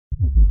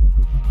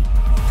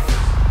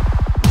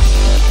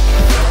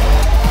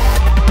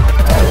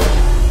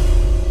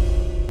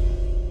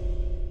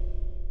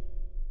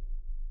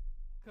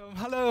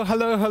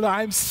Hello, hello.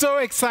 I'm so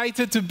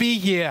excited to be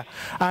here,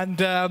 and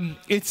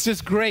it's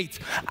just great.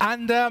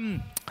 And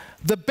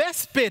the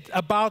best bit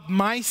about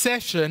my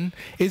session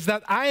is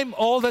that I'm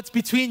all that's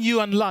between you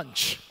and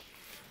lunch.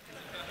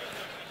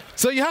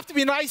 So you have to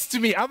be nice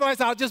to me,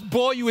 otherwise I'll just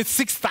bore you with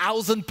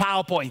 6,000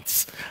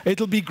 PowerPoints.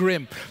 It'll be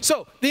grim.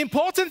 So the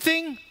important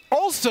thing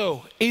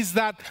also is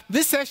that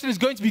this session is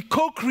going to be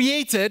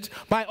co-created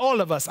by all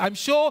of us. I'm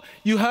sure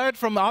you heard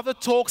from other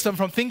talks and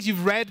from things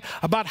you've read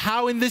about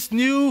how in this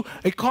new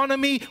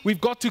economy we've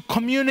got to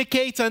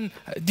communicate. And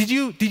did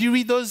you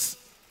read those?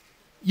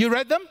 You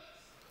read them?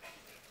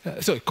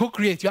 So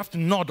co-create, you have to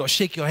nod or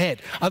shake your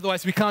head,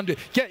 otherwise we can't do it.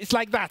 Yeah, it's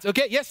like that,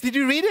 okay? Yes, did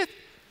you read it?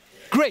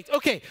 Great,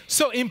 okay.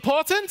 So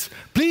important,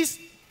 please,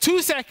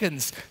 2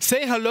 seconds.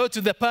 Say hello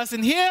to the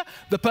person here,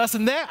 the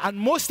person there, and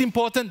most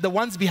important, the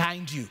ones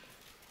behind you.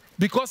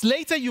 Because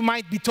later you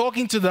might be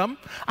talking to them,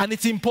 and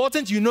it's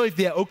important you know if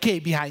they're okay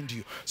behind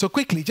you. So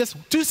quickly, just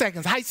 2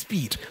 seconds, high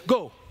speed,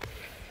 go.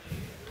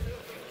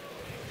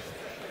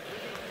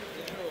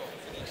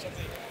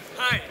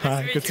 Hi,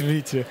 Hi, good to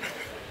meet you.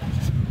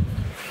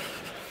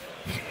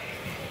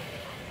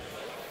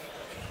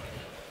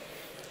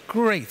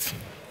 Great.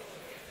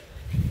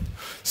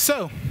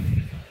 So,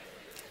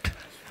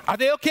 are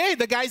they okay,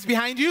 the guys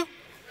behind you?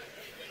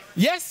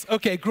 Yes?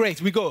 Okay,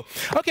 great, we go.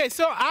 Okay,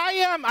 so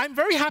I'm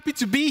very happy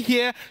to be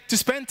here to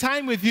spend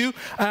time with you.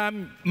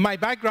 My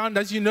background,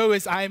 as you know,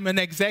 is I'm an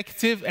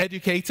executive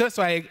educator,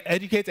 so I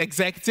educate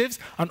executives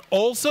and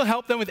also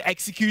help them with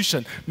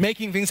execution,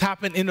 making things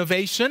happen,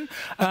 innovation.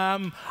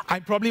 I'm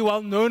probably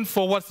well known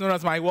for what's known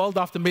as my World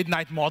After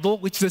Midnight model,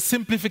 which is a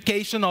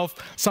simplification of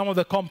some of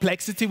the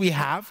complexity we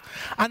have.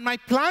 And my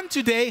plan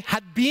today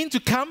had been to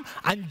come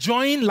and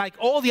join, like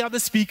all the other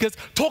speakers,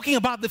 talking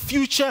about the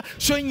future,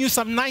 showing you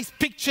some nice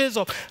pictures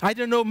of, I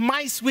don't know,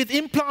 mice with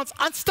implants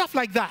and stuff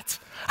like that.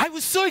 I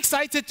was so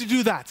excited to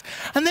do that.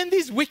 And then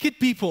these wicked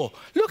people,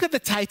 look at the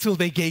title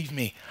they gave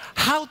me,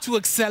 How to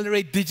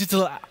Accelerate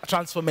Digital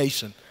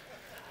Transformation.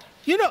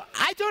 You know,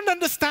 I don't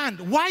understand.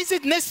 Why is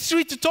it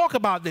necessary to talk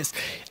about this?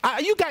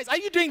 You guys, are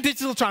you doing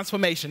digital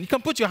transformation? You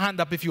can put your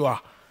hand up if you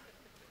are.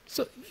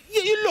 So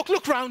you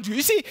look around you.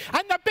 You see,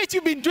 and I bet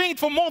you've been doing it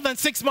for more than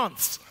 6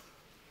 months.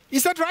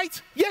 Is that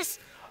right? Yes?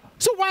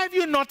 So why have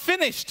you not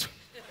finished?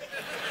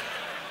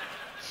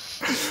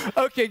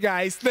 Okay,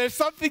 guys, there's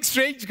something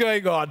strange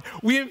going on.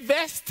 We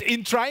invest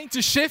in trying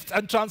to shift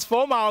and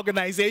transform our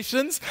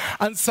organizations,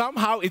 and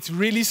somehow it's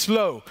really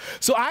slow.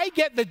 So I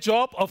get the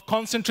job of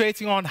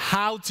concentrating on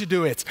how to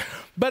do it.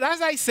 But as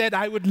I said,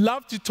 I would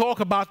love to talk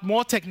about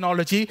more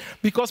technology,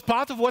 because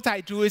part of what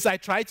I do is I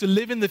try to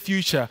live in the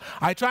future.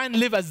 I try and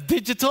live as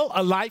digital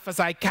a life as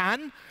I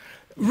can,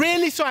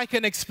 really so I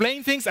can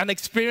explain things and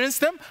experience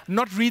them,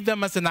 not read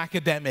them as an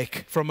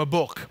academic from a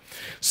book.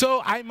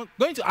 So I'm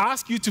going to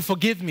ask you to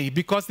forgive me,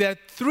 because there are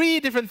 3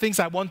 different things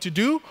I want to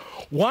do.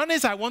 One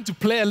is I want to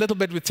play a little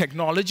bit with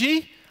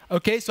technology.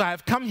 Okay, so I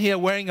have come here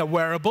wearing a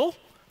wearable,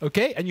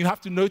 okay, and you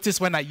have to notice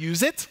when I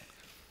use it.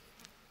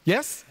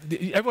 Yes?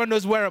 Everyone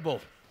knows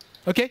wearable.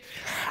 Okay?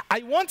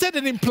 I wanted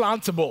an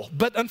implantable,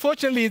 but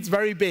unfortunately it's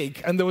very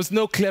big, and there was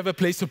no clever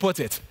place to put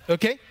it.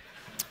 Okay?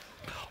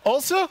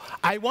 Also,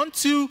 I want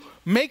to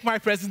make my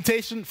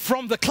presentation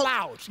from the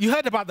cloud. You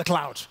heard about the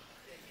cloud.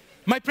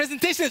 My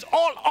presentation is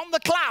all on the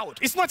cloud.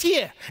 It's not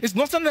here. It's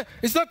not on the,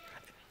 it's not,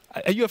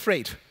 are you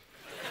afraid?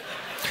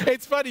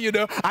 It's funny, you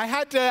know, I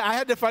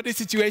had a funny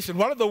situation.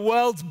 One of the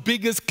world's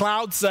biggest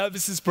cloud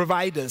services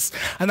providers,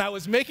 and I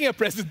was making a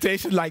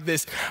presentation like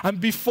this, and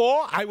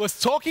before I was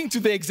talking to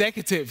the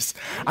executives,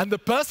 and the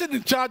person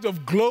in charge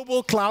of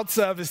global cloud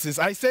services,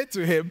 I said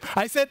to him,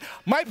 I said,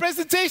 my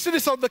presentation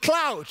is on the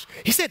cloud.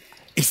 He said,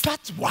 is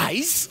that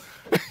wise?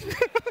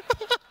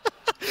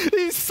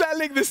 He's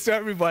selling this to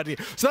everybody.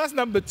 So that's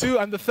number 2.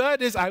 And the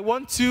third is I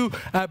want to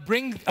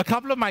bring a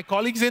couple of my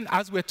colleagues in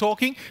as we're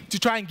talking to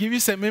try and give you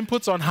some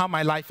inputs on how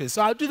my life is.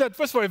 So I'll do that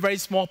first for a very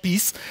small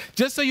piece,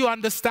 just so you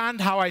understand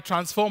how I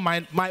transform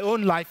my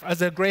own life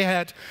as a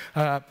gray-haired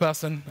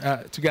person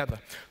together.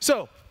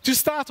 So to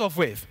start off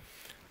with,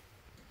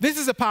 this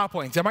is a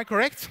PowerPoint. Am I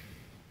correct?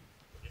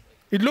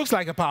 It looks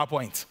like a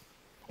PowerPoint.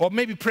 Or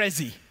maybe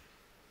Prezi.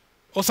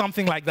 Or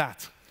something like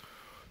that.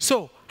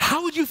 So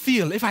how would you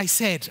feel if I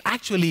said,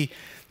 actually,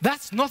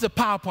 that's not a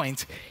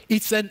PowerPoint,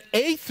 it's an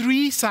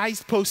A3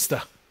 size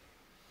poster?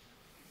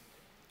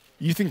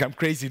 You think I'm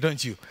crazy,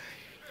 don't you?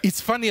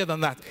 It's funnier than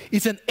that.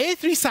 It's an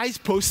A3 size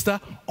poster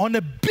on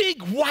a big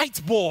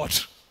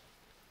whiteboard.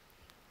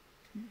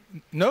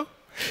 No?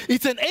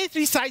 It's an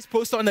A3 size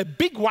poster on a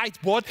big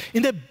whiteboard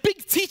in a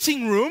big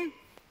teaching room.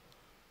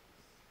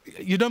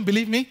 You don't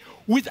believe me?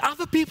 With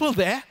other people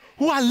there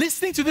who are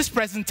listening to this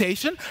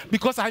presentation,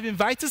 because I've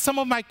invited some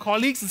of my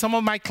colleagues and some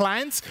of my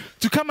clients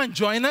to come and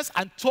join us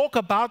and talk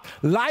about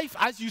life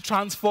as you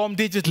transform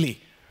digitally.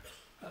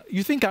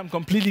 You think I'm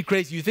completely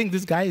crazy. You think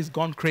this guy has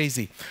gone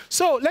crazy.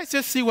 So let's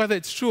just see whether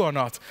it's true or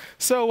not.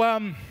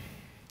 So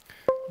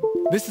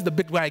this is the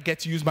bit where I get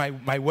to use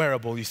my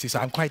wearable, you see, so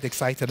I'm quite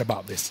excited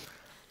about this.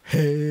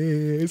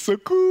 Hey, it's so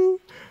cool.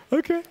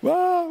 Okay.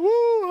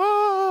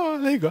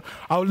 There you go.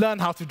 I'll learn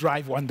how to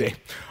drive one day.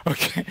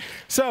 Okay.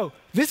 So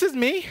this is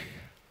me.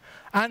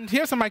 And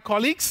here are my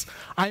colleagues.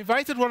 I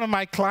invited one of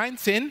my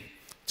clients in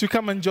to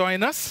come and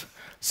join us.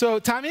 So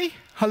Tammy,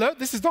 hello.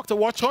 This is Dr.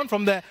 Watchorn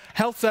from the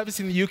health service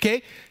in the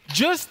UK.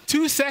 Just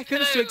 2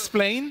 seconds to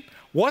explain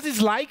what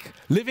it's like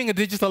living a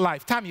digital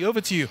life. Tammy,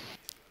 over to you.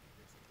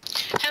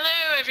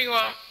 Hello,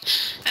 everyone.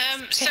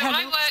 So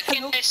I work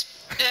in this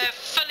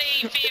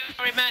fully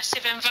VR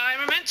immersive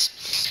environment.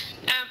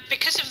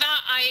 Because of that,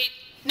 I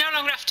no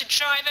longer have to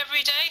drive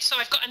every day, so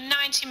I've got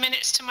 90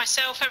 minutes to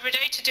myself every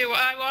day to do what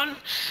I want.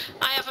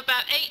 I have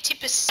about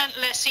 80%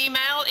 less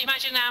email.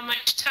 Imagine how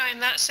much time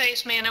that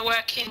saves me in a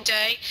working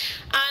day.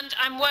 And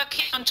I'm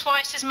working on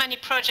twice as many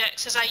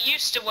projects as I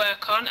used to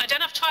work on. I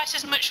don't have twice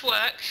as much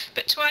work,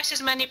 but twice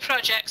as many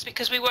projects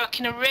because we work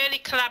in a really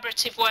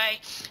collaborative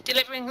way,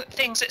 delivering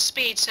things at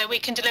speed so we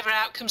can deliver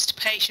outcomes to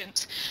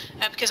patients,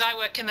 because I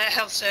work in the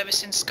health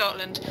service in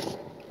Scotland.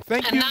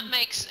 And that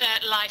makes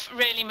life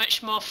really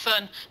much more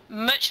fun,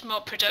 much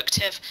more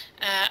productive,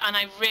 and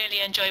I really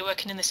enjoy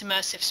working in this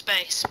immersive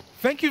space.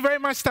 Thank you very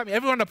much, Tammy.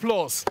 Everyone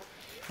applause.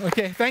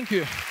 Okay, thank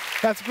you.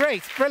 That's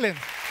great, brilliant.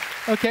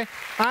 Okay,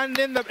 and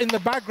in the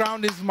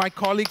background is my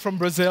colleague from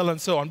Brazil and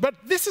so on. But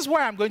this is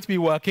where I'm going to be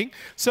working.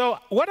 So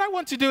what I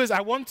want to do is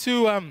I want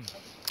to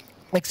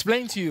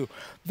explain to you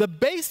the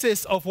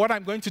basis of what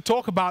I'm going to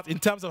talk about in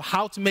terms of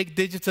how to make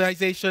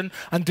digitization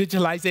and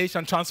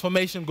digitalization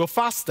transformation go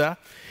faster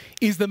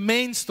is the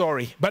main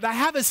story. But I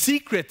have a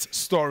secret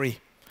story.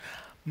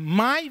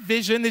 My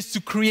vision is to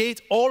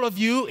create all of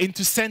you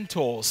into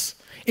centaurs,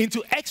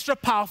 into extra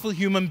powerful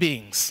human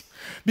beings.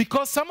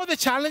 Because some of the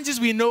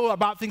challenges we know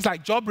about things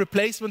like job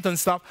replacement and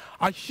stuff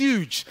are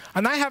huge.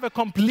 And I have a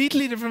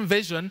completely different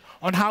vision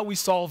on how we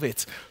solve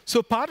it.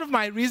 So part of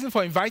my reason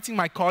for inviting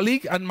my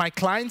colleague and my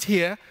client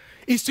here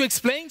is to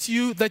explain to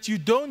you that you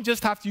don't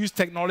just have to use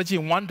technology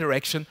in one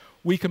direction.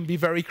 We can be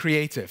very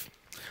creative.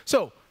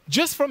 So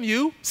just from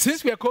you,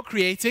 since we are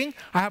co-creating,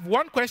 I have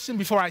one question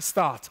before I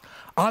start.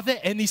 Are there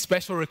any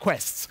special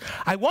requests?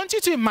 I want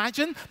you to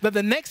imagine that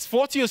the next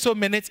 40 or so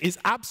minutes is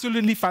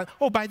absolutely fun.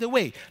 Oh, by the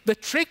way, the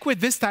trick with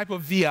this type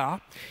of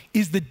VR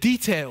is the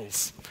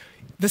details.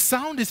 The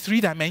sound is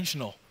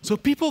three-dimensional, so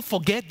people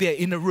forget they're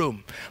in a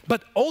room.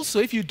 But also,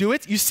 if you do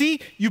it, you see,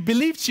 you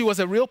believed she was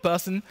a real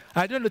person.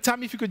 I don't know,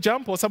 Tammy, if you could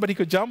jump or somebody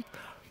could jump.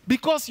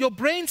 Because your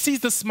brain sees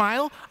the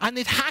smile, and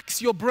it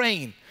hacks your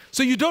brain.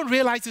 So you don't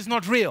realize it's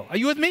not real. Are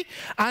you with me?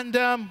 And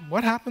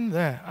what happened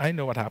there? I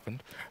know what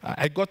happened.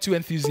 I got too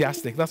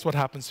enthusiastic. That's what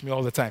happens to me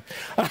all the time.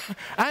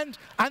 And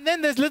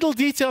then there's little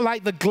detail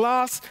like the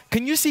glass.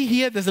 Can you see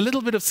here? There's a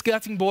little bit of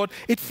skirting board.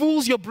 It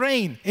fools your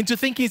brain into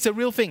thinking it's a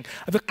real thing.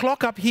 The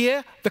clock up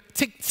here, the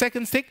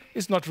second tick,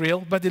 is not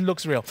real, but it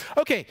looks real.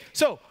 Okay,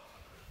 so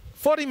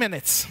 40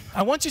 minutes.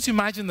 I want you to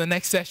imagine the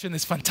next session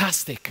is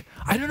fantastic.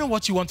 I don't know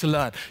what you want to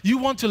learn. You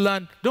want to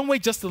learn, don't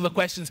wait just till the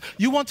questions.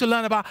 You want to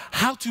learn about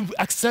how to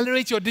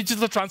accelerate your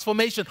digital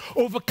transformation,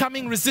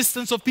 overcoming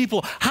resistance of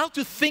people, how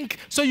to think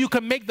so you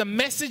can make the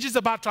messages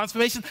about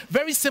transformation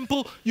very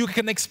simple. You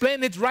can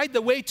explain it right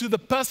the way to the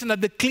person at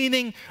the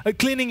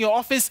cleaning your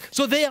office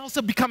so they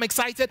also become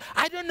excited.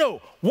 I don't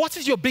know. What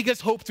is your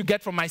biggest hope to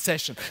get from my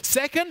session?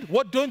 Second,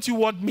 what don't you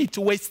want me to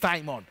waste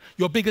time on?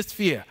 Your biggest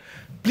fear.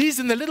 Please,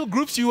 in the little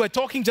groups you were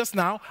talking just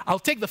now, I'll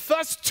take the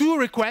first 2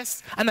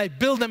 requests and I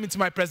build them into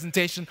my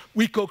presentation.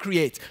 We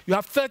co-create. You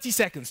have 30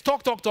 seconds.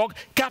 Talk, talk, talk.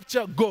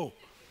 Capture, go.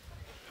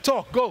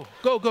 Talk, go,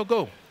 go, go,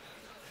 go.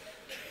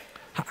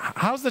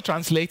 How's the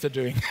translator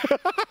doing?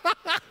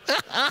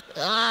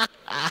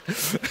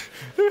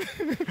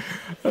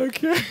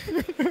 Okay.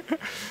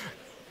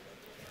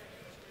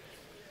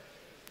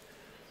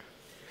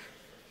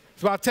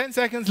 It's about 10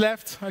 seconds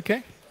left.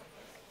 Okay.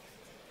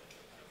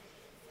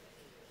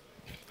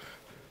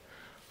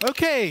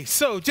 Okay,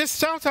 so just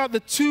shout out the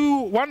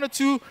 1 or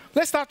 2.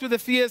 Let's start with the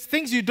fears.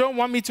 Things you don't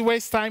want me to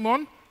waste time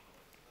on.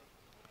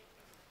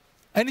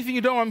 Anything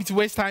you don't want me to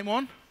waste time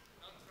on?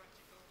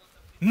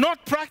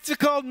 Not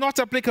practical, not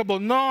applicable.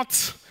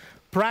 Not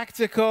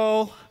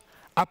practical,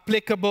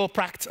 applicable,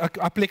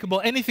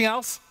 applicable. Anything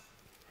else?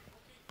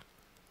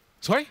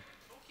 Sorry?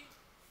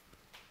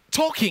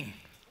 Talking.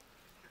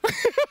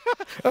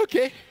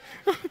 Okay.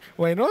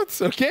 Why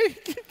not? Okay.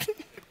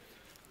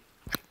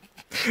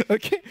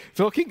 Okay,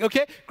 talking,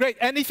 okay, great.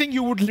 Anything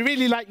you would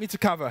really like me to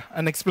cover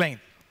and explain?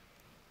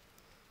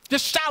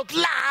 Just shout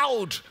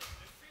loud.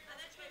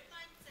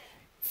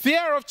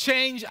 Fear of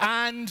change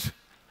and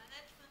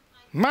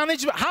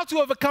management, how to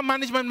overcome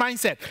management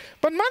mindset.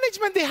 But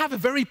management, they have a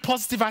very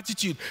positive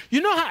attitude. You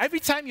know how every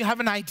time you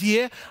have an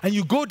idea and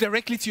you go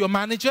directly to your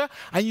manager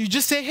and you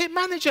just say, hey,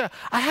 manager,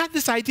 I had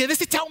this idea. They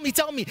say, tell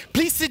me,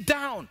 please sit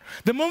down.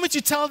 The moment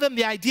you tell them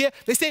the idea,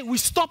 they say, we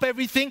stop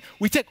everything.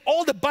 We take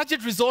all the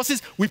budget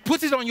resources. We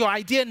put it on your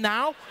idea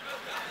now.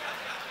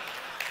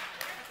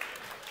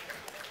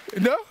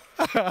 No?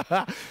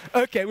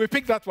 Okay, we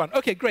picked that one.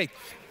 Okay, great.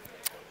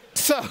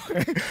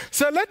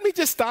 So let me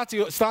just start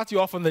you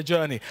off on the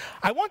journey.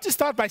 I want to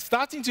start by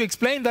starting to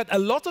explain that a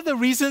lot of the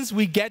reasons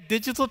we get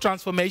digital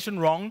transformation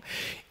wrong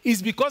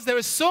is because there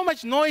is so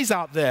much noise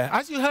out there.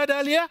 As you heard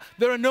earlier,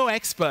 there are no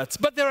experts,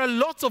 but there are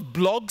lots of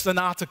blogs and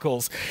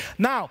articles.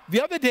 Now,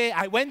 the other day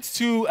I went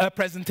to a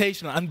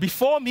presentation, and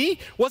before me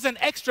was an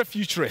extra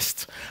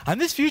futurist. And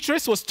this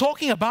futurist was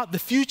talking about the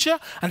future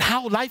and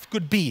how life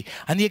could be.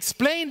 And he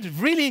explained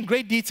really in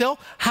great detail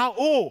how,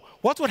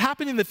 what would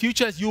happen in the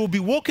future is you will be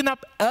woken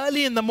up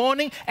early in the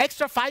morning,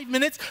 extra 5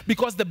 minutes,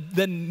 because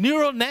the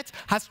neural net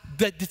has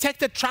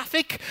detected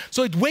traffic,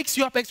 so it wakes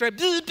you up extra,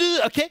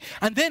 okay?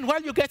 And then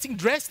while you're getting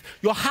dressed,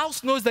 your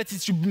house knows that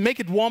it should make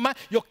it warmer.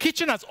 Your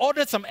kitchen has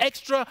ordered some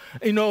extra,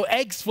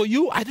 eggs for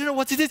you. I don't know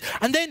what it is.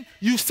 And then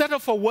you set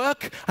up for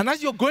work. And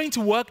as you're going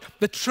to work,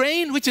 the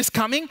train which is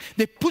coming,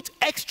 they put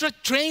extra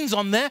trains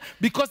on there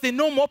because they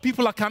know more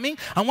people are coming.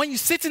 And when you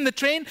sit in the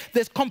train,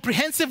 there's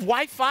comprehensive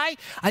Wi-Fi,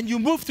 and you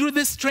move through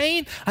this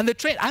train, and the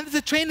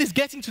train is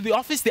getting to the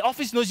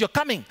office knows you're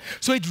coming.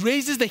 So it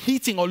raises the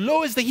heating or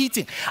lowers the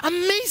heating.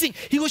 Amazing.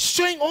 He was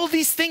showing all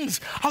these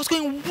things. I was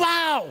going,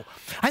 wow.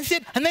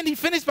 And then he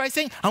finished by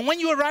saying, and when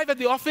you arrive at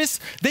the office,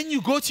 then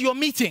you go to your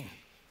meeting.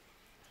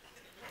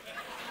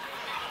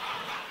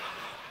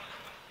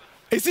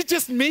 Is it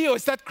just me, or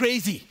is that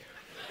crazy?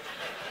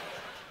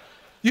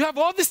 You have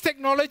all this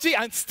technology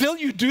and still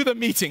you do the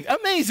meeting.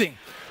 Amazing.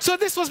 So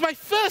this was my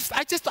first.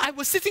 I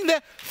was sitting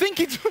there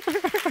thinking.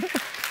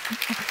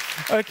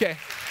 Okay.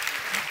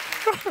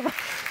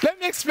 Let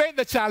me explain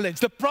the challenge.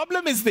 The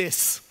problem is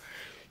this.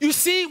 You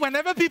see,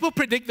 whenever people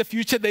predict the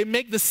future, they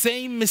make the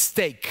same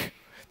mistake.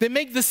 They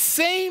make the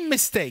same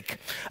mistake.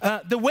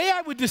 The way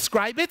I would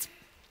describe it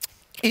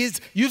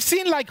is, you've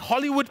seen like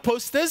Hollywood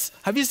posters.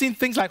 Have you seen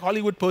things like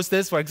Hollywood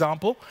posters, for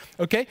example?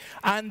 Okay,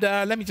 and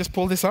let me just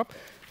pull this up.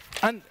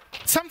 And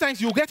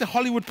sometimes you'll get a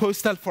Hollywood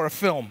poster for a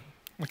film.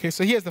 Okay,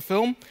 so here's the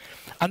film.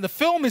 And the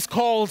film is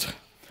called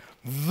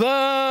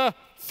The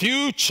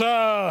Future.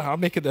 I'll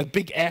make it a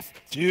big F.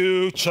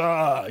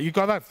 Future. You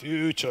got that?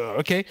 Future.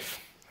 Okay.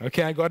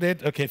 Okay, I got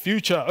it. Okay,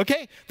 future.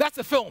 Okay, that's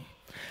the film.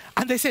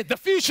 And they say, the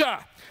future.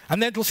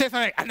 And then it'll say something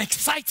like, an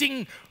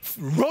exciting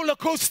roller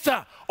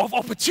coaster of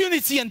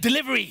opportunity and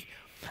delivery.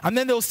 And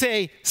then they'll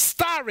say,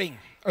 starring,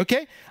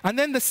 okay? And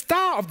then the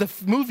star of the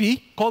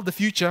movie, called The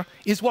Future,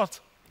 is what?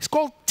 It's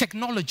called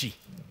technology.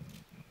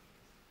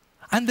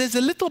 And there's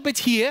a little bit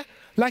here,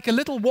 like a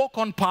little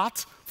walk-on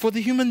part for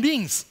the human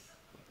beings.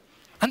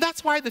 And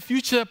that's why the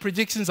future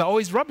predictions are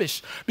always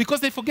rubbish,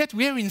 because they forget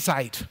we're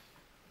inside.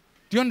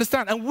 Do you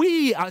understand? And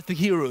we are the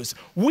heroes.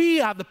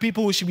 We are the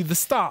people who should be the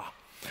star.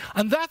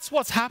 And that's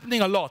what's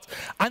happening a lot.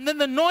 And then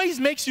the noise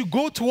makes you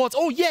go towards,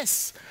 oh,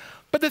 yes.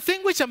 But the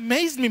thing which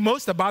amazed me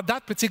most about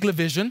that particular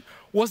vision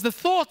was the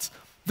thought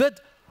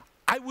that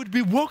I would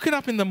be woken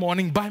up in the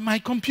morning by my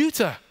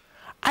computer.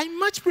 I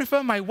much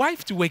prefer my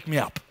wife to wake me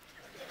up.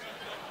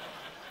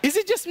 Is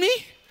it just me?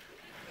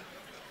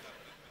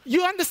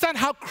 You understand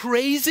how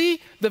crazy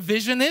the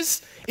vision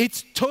is?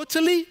 It's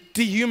totally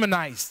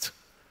dehumanized.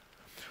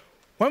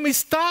 When we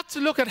start to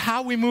look at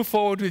how we move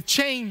forward with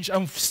change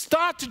and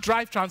start to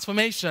drive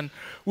transformation,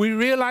 we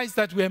realize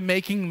that we're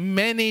making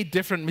many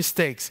different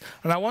mistakes.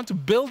 And I want to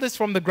build this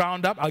from the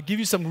ground up. I'll give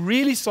you some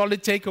really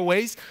solid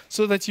takeaways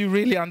so that you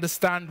really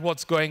understand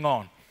what's going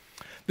on.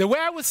 The way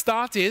I would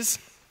start is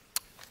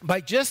by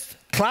just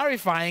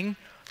clarifying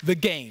the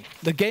game.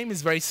 The game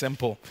is very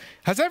simple.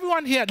 Has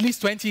everyone here at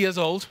least 20 years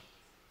old?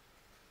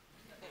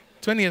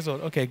 20 years old,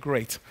 okay,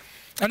 great.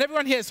 And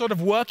everyone here is sort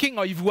of working,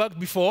 or you've worked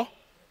before?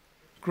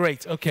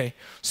 Great, okay,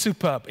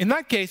 superb. In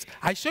that case,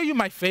 I show you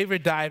my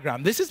favorite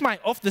diagram. This is my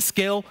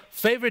off-the-scale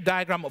favorite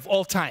diagram of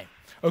all time,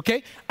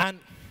 okay? And,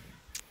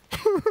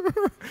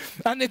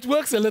 and it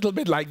works a little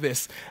bit like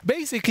this.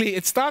 Basically,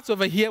 it starts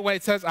over here where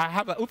it says, I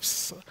have a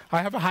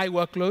high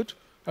workload.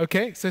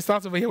 Okay, so it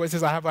starts over here where it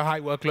says I have a high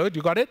workload.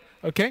 You got it?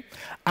 Okay.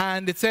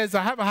 And it says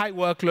I have a high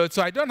workload,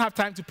 so I don't have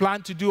time to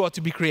plan, to do, or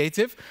to be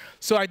creative.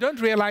 So I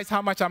don't realize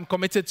how much I'm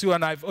committed to,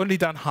 and I've only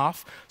done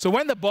half. So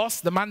when the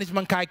boss, the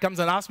management guy, comes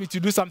and asks me to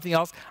do something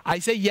else, I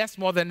say yes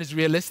more than is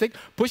realistic,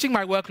 pushing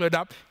my workload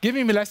up,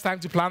 giving me less time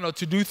to plan or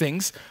to do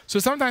things. So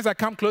sometimes I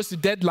come close to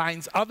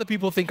deadlines other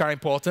people think are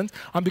important,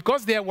 and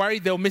because they're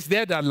worried they'll miss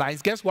their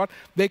deadlines, guess what?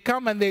 They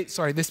come and they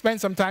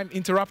spend some time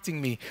interrupting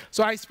me.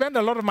 So I spend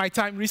a lot of my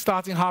time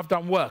restarting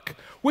half-done work,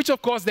 which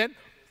of course then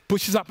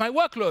pushes up my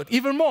workload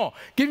even more,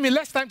 giving me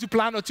less time to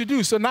plan or to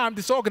do. So now I'm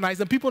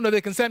disorganized, and people know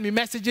they can send me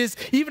messages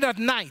even at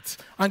night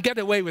and get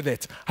away with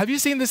it. Have you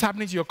seen this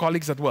happening to your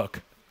colleagues at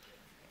work?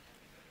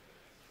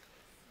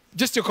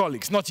 Just your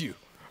colleagues, not you.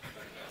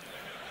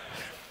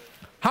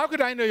 How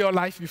could I know your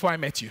life before I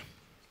met you?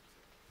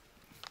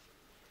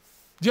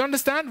 Do you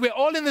understand? We're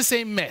all in the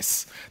same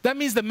mess. That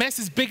means the mess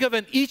is bigger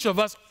than each of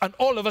us and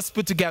all of us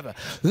put together.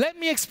 Let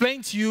me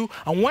explain to you,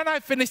 and when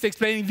I've finished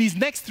explaining these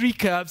next 3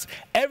 curves,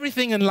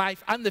 everything in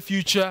life and the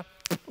future,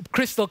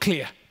 crystal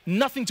clear.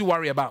 Nothing to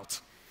worry about.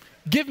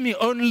 Give me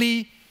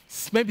only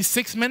maybe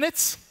 6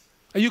 minutes.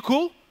 Are you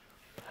cool?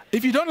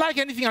 If you don't like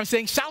anything I'm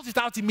saying, shout it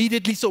out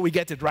immediately so we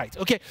get it right.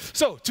 Okay,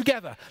 so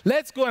together,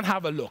 let's go and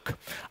have a look.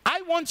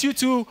 I want you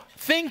to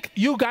think,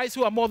 you guys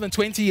who are more than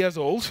 20 years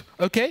old,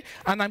 okay?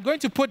 And I'm going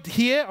to put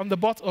here on the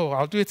bottom, oh,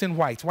 I'll do it in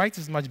white. White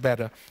is much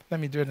better. Let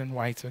me do it in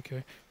white,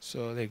 okay?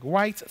 So like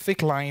white,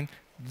 thick line,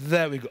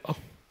 there we go. Oh,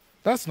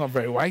 that's not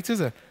very white,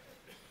 is it?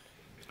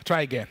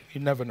 Try again,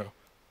 you never know.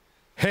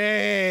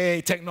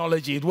 Hey,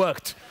 technology, it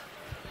worked.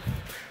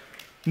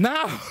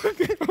 Now,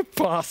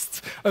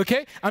 past,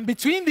 okay? And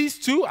between these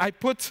two, I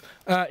put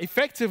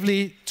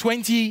effectively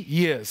 20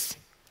 years,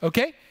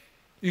 okay?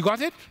 You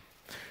got it?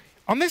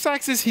 On this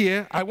axis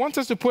here, I want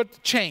us to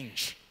put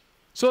change.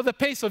 So the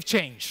pace of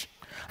change.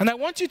 And I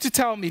want you to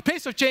tell me,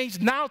 pace of change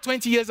now,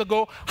 20 years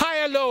ago,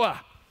 higher, lower?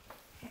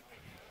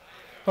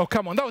 Oh,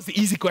 come on, that was the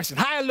easy question.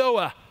 Higher,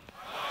 lower?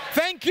 Higher.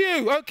 Thank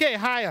you. Okay,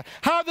 higher.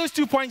 How are those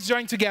 2 points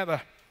joined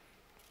together?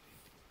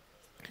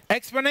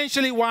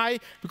 Exponentially, why?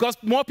 Because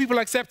more people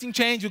are accepting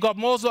change, you've got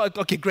more,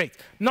 okay, great,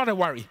 not a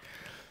worry.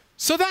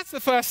 So that's the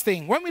first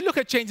thing. When we look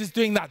at change, it's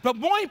doing that. But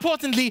more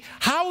importantly,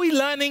 how are we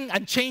learning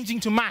and changing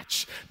to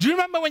match? Do you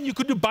remember when you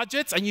could do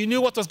budgets and you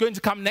knew what was going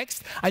to come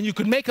next and you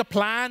could make a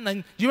plan?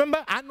 And do you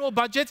remember annual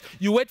budgets?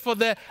 You wait for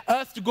the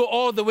Earth to go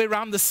all the way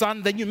around the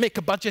sun, then you make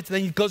a budget,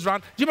 then it goes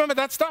around. Do you remember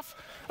that stuff?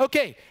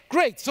 Okay,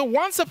 great. So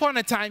once upon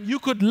a time, you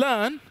could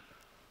learn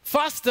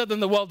faster than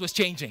the world was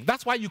changing.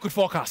 That's why you could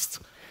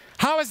forecast.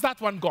 How has that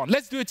one gone?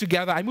 Let's do it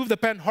together. I move the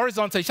pen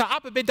horizontally. Shall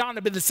up a bit, down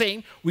a bit, the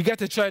same. We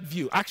get a shared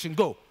view. Action,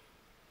 go.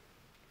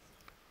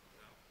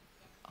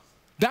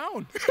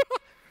 Down.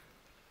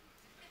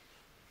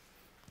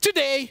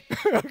 Today.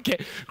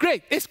 Okay,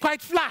 great. It's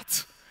quite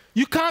flat.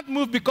 You can't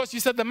move because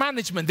you said the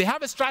management. They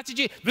have a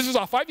strategy. This is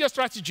our 5-year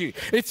strategy.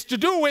 It's to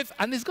do with,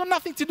 and it's got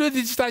nothing to do with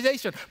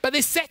digitalization, but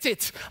they set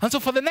it. And so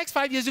for the next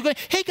 5 years, you're going,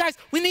 hey guys,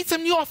 we need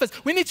some new offers.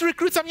 We need to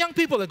recruit some young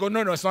people. They go,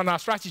 no, it's not our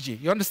strategy.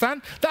 You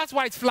understand? That's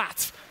why it's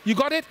flat. You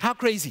got it? How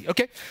crazy,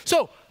 okay?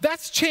 So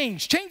that's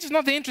change. Change is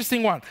not the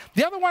interesting one.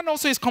 The other one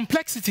also is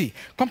complexity.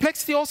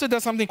 Complexity also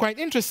does something quite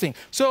interesting.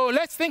 So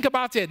let's think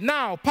about it.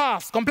 Now,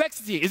 past,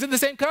 complexity. Is it the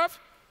same curve?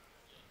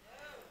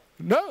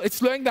 No, it's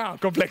slowing down,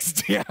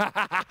 complexity.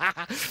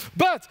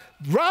 But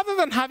rather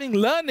than having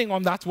learning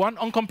on that one,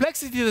 on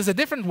complexity there's a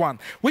different one,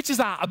 which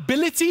is our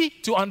ability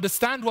to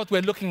understand what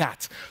we're looking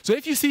at. So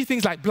if you see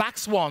things like black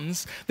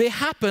swans, they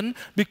happen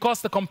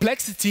because the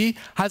complexity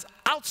has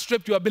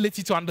outstripped your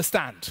ability to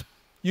understand.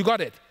 You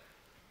got it?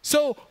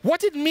 So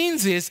what it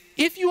means is,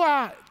 if you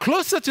are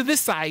closer to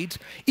this side,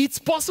 it's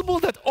possible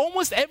that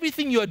almost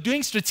everything you're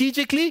doing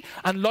strategically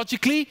and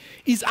logically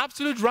is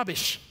absolute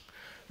rubbish,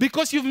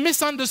 because you've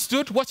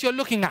misunderstood what you're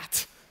looking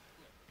at.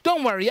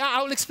 Don't worry,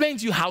 I'll explain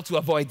to you how to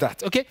avoid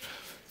that, okay?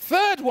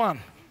 Third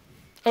one,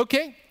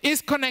 okay, is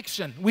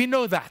connection. We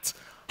know that.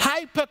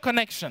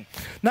 Hyper-connection.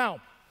 Now,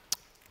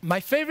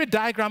 my favorite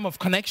diagram of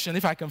connection,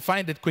 if I can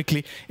find it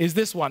quickly, is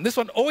this one. This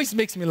one always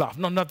makes me laugh.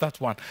 No, not that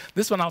one.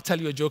 This one I'll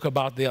tell you a joke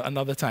about there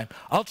another time.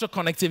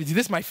 Ultra-connectivity,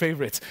 this is my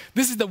favorite.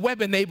 This is the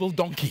web-enabled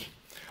donkey.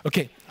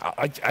 Okay,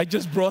 I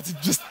just brought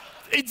it,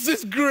 it's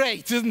just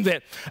great, isn't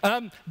it?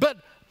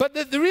 But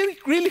the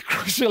really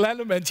crucial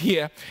element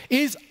here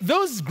is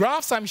those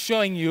graphs I'm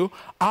showing you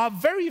are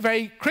very,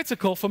 very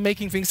critical for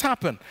making things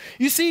happen.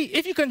 You see,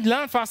 if you can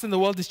learn fast and the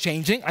world is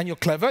changing and you're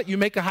clever, you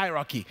make a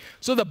hierarchy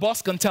so the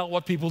boss can tell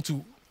what people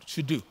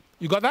should do.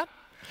 You got that?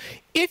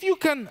 If you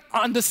can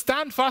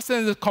understand faster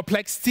than the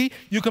complexity,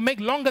 you can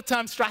make longer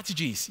term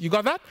strategies. You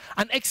got that?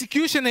 And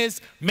execution is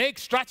make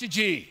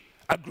strategy,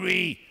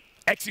 agree,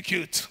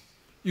 execute.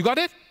 You got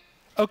it?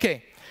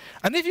 Okay.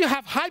 And if you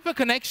have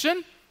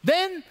hyper-connection,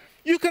 then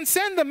you can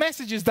send the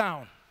messages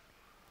down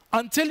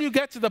until you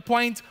get to the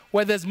point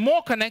where there's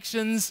more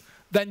connections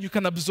than you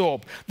can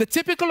absorb. The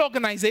typical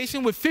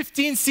organization with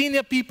 15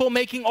 senior people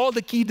making all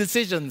the key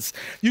decisions,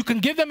 you can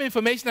give them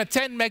information at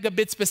 10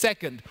 megabits per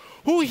second.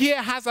 Who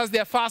here has as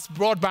their fast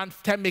broadband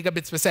 10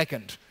 megabits per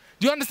second?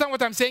 Do you understand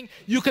what I'm saying?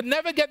 You can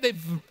never get the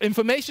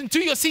information to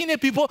your senior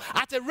people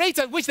at a rate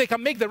at which they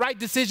can make the right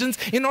decisions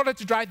in order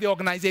to drive the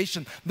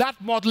organization. That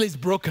model is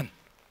broken.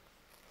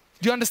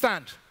 Do you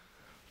understand?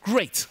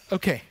 Great,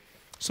 okay.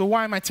 So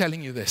why am I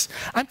telling you this?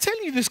 I'm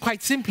telling you this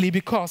quite simply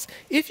because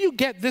if you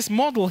get this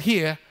model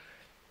here,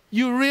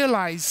 you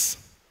realize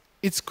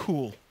it's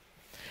cool.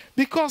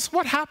 Because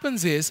what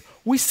happens is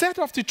we set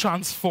off to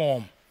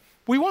transform.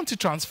 We want to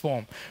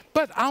transform.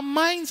 But our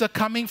minds are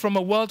coming from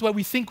a world where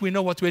we think we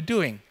know what we're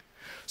doing.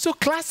 So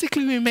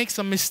classically, we make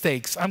some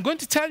mistakes. I'm going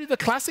to tell you the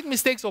classic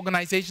mistakes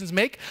organizations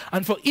make,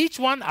 and for each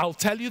one, I'll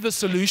tell you the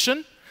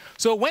solution.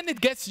 So when it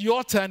gets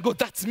your turn, go,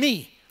 that's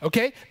me.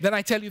 Okay? Then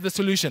I tell you the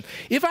solution.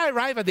 If I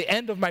arrive at the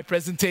end of my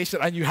presentation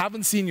and you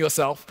haven't seen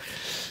yourself,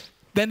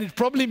 then it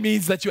probably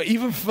means that you're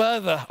even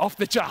further off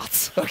the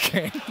charts.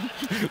 Okay?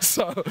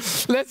 So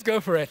let's go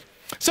for it.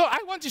 So I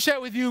want to share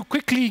with you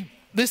quickly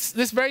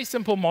this very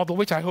simple model,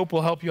 which I hope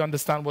will help you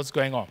understand what's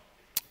going on.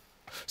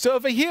 So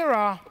over here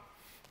are,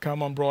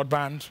 come on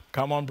broadband,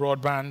 come on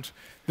broadband.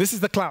 This is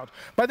the cloud.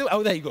 By the way,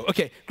 oh, there you go.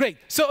 Okay, great.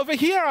 So over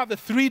here are the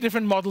 3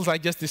 different models I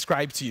just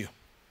described to you.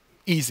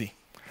 Easy.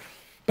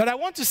 But I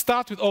want to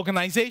start with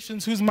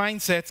organizations whose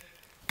mindset,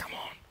 come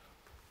on,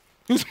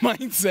 whose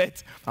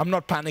mindset, I'm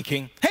not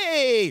panicking,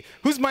 hey,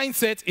 whose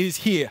mindset is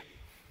here.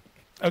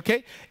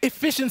 Okay?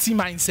 Efficiency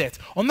mindset.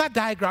 On that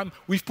diagram,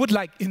 we've put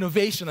like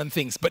innovation and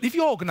things. But if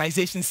your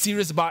organization is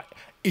serious about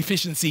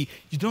efficiency,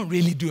 you don't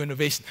really do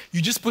innovation.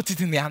 You just put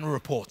it in the annual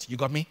report. You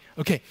got me?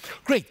 Okay,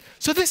 great.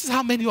 So this is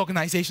how many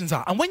organizations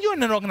are. And when you're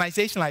in an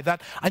organization like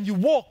that and you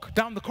walk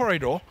down the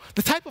corridor,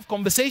 the type of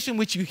conversation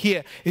which you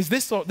hear is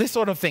this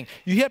sort of thing.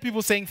 You hear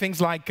people saying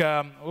things like,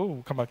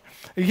 oh, come back.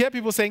 You hear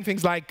people saying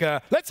things like,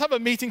 let's have a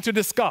meeting to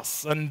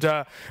discuss, and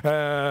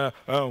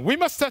we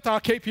must set our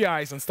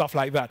KPIs and stuff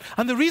like that.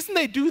 And the reason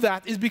they do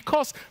that is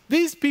because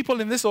these people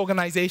in this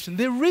organization,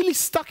 they're really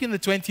stuck in the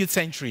 20th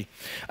century.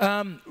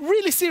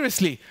 Really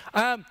seriously.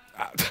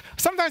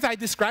 Sometimes I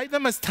describe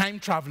them as time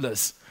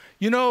travelers.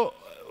 You know,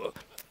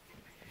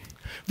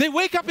 they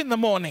wake up in the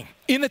morning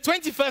in a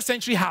 21st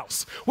century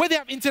house where they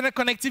have internet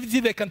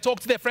connectivity, they can talk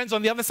to their friends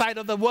on the other side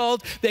of the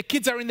world, their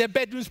kids are in their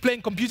bedrooms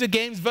playing computer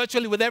games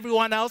virtually with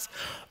everyone else.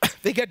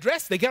 They get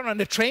dressed, they get on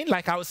a train,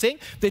 like I was saying,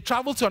 they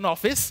travel to an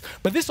office,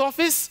 but this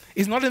office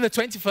is not in the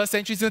 21st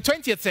century, it's in the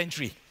 20th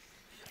century.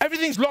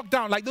 Everything's locked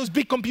down, like those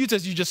big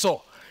computers you just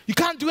saw. You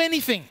can't do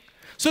anything.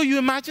 So you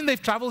imagine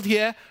they've traveled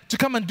here to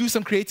come and do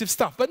some creative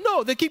stuff. But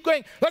no, they keep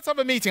going, let's have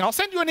a meeting, I'll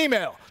send you an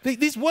email.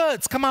 These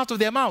words come out of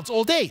their mouths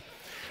all day.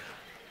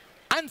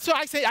 And so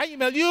I say, I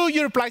email you,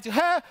 you reply to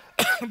her,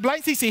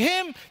 blind CC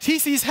him, he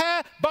sees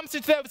her, bumps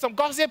into her with some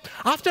gossip.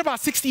 After about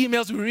 60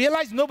 emails, we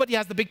realize nobody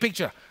has the big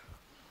picture.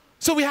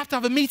 So we have to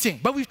have a meeting,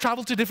 but we've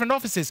traveled to different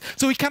offices,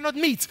 so we cannot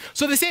meet.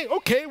 So they say,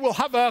 okay, we'll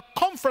have a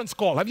conference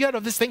call. Have you heard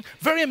of this thing?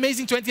 Very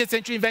amazing 20th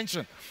century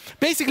invention.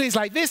 Basically, it's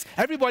like this.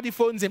 Everybody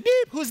phones in,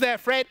 beep, who's there,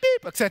 Fred,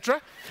 beep,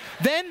 etc.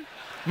 Then,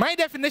 my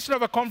definition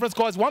of a conference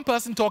call is one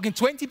person talking,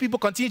 20 people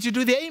continue to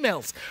do their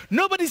emails.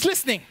 Nobody's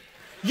listening.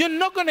 You're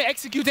not going to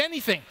execute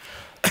anything.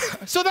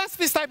 So that's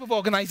this type of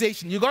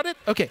organization. You got it?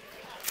 Okay.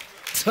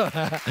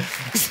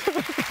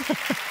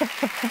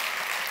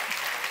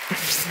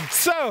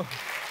 So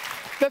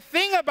the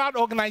thing about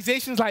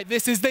organizations like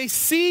this is they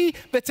see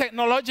the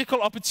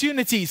technological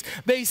opportunities.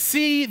 They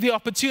see the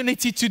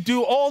opportunity to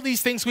do all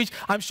these things which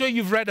I'm sure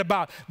you've read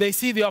about. They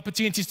see the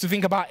opportunities to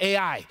think about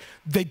AI.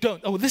 They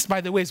don't. Oh, this, by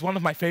the way, is one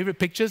of my favorite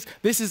pictures.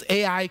 This is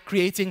AI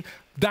creating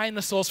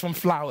dinosaurs from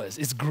flowers.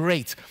 It's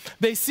great.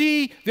 They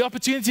see the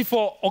opportunity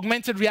for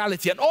augmented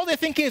reality, and all they're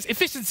thinking is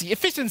efficiency,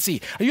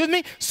 efficiency. Are you with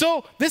me?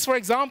 So this, for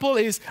example,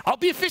 is, I'll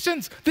be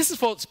efficient. This is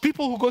for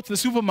people who go to the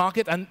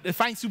supermarket and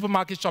find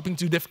supermarket shopping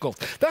too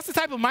difficult. That's the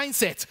type of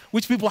mindset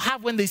which people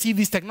have when they see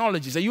these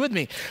technologies. Are you with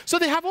me? So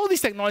they have all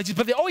these technologies,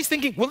 but they're always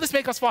thinking, will this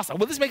make us faster?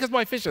 Will this make us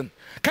more efficient?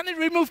 Can it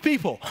remove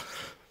people?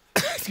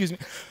 Excuse me.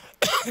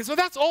 So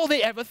that's all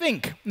they ever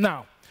think.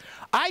 Now,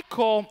 I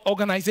call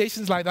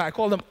organizations like that, I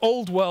call them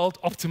old world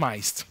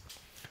optimized.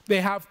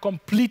 They have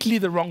completely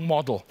the wrong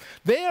model.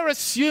 They are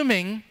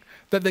assuming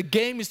that the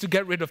game is to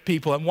get rid of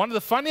people. And one of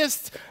the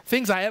funniest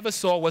things I ever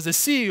saw was a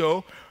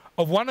CEO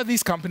of one of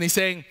these companies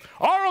saying,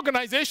 our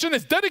organization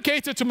is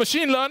dedicated to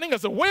machine learning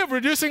as a way of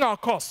reducing our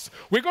costs.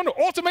 We're going to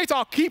automate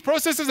our key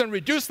processes and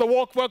reduce the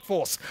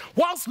workforce,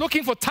 whilst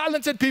looking for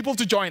talented people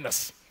to join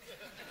us.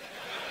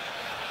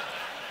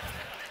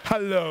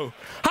 Hello.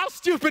 How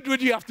stupid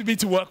would you have to be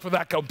to work for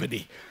that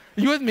company?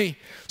 Are you with me?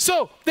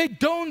 So they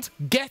don't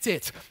get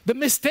it. The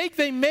mistake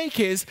they make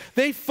is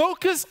they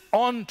focus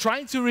on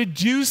trying to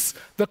reduce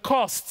the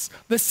costs.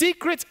 The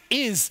secret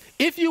is,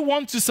 if you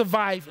want to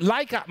survive,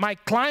 like my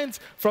client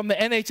from the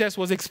NHS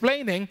was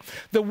explaining,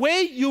 the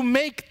way you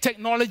make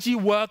technology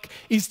work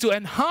is to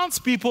enhance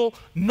people,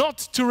 not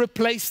to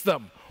replace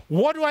them.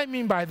 What do I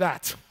mean by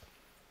that?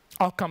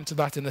 I'll come to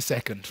that in a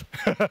second.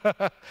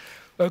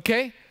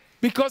 Okay?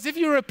 Because if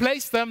you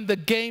replace them, the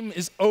game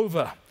is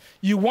over.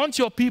 You want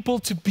your people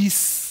to be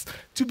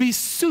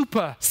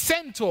super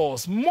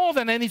centaurs, more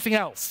than anything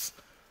else.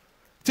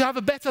 To have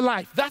a better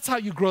life. That's how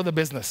you grow the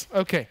business.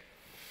 Okay.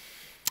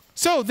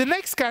 So the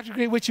next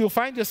category which you'll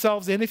find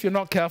yourselves in if you're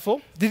not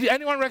careful. Did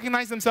anyone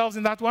recognize themselves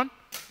in that one?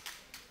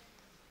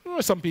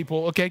 Some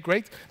people, okay,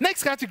 great.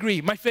 Next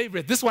category, my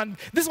favorite. This one,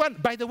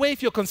 by the way,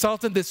 if you're a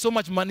consultant, there's so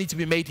much money to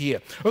be made here.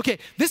 Okay,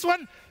 this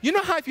one, you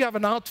know how if you have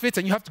an outfit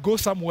and you have to go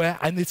somewhere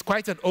and it's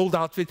quite an old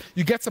outfit,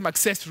 you get some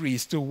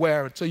accessories to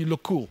wear so you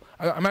look cool.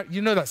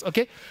 You know that,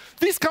 okay?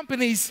 These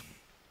companies,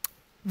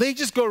 they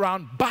just go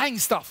around buying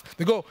stuff.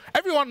 They go,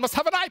 everyone must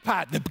have an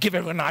iPad. They give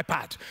everyone an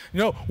iPad. You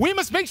know, we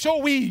must make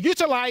sure we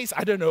utilize,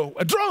 I don't know,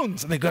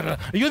 drones. And they go, are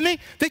you with me?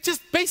 They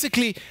just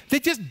basically, they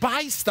just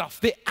buy stuff.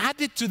 They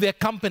add it to their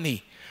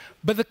company.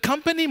 But the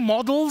company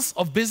models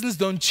of business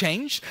don't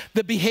change.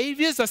 The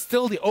behaviors are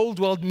still the old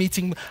world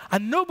meeting,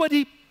 and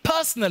nobody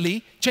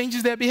personally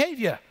changes their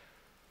behavior.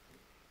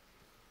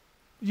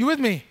 You with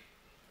me?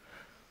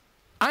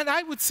 And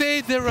I would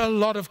say there are a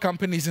lot of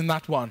companies in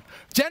that one.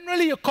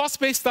 Generally, your cost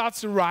base starts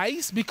to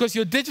rise because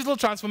your digital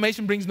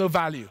transformation brings no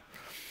value.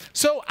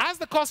 So as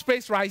the cost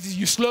base rises,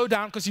 you slow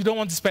down because you don't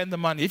want to spend the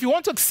money. If you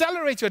want to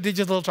accelerate your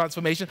digital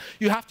transformation,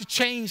 you have to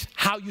change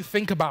how you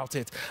think about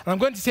it. And I'm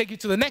going to take you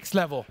to the next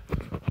level.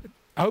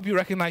 I hope you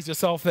recognize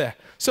yourself there.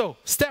 So,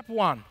 step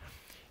one.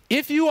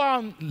 If you are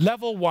on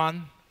level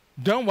 1,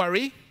 don't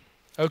worry,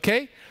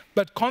 okay?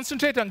 But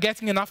concentrate on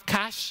getting enough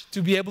cash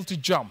to be able to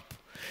jump.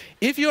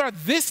 If you're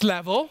at this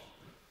level,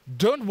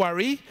 don't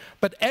worry,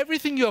 but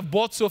everything you have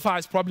bought so far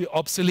is probably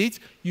obsolete.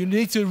 You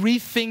need to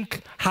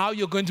rethink how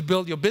you're going to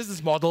build your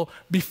business model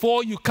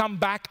before you come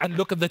back and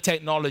look at the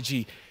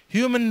technology.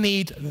 Human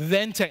need,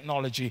 then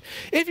technology.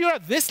 If you're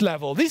at this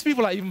level, these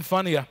people are even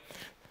funnier.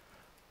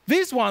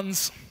 These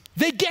ones,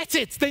 they get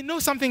it. They know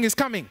something is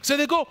coming. So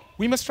they go,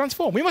 we must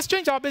transform. We must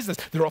change our business.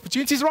 There are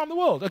opportunities around the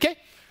world, okay?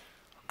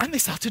 And they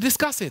start to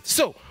discuss it.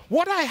 So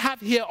what I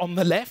have here on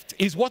the left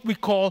is what we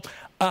call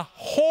a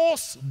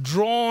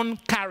horse-drawn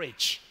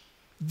carriage.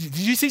 Did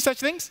you see such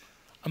things?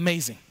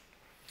 Amazing.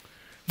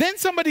 Then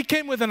somebody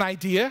came with an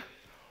idea,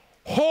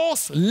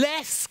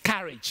 horseless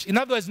carriage. In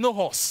other words, no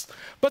horse.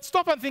 But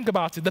stop and think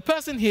about it. The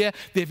person here,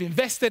 they've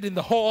invested in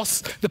the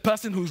horse, the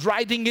person who's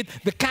riding it,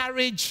 the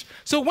carriage.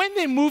 So when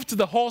they move to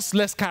the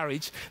horseless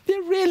carriage,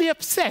 they're really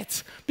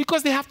upset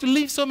because they have to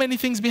leave so many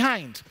things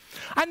behind.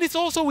 And it's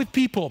also with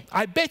people.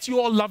 I bet you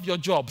all love your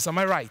jobs, am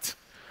I right?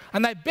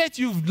 And I bet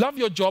you love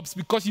your jobs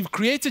because you've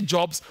created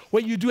jobs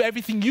where you do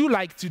everything you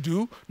like to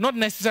do, not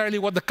necessarily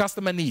what the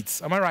customer needs,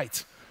 am I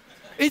right?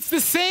 It's the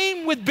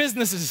same with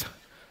businesses.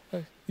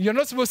 You're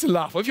not supposed to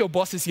laugh. If your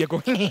boss is here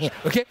going,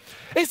 okay?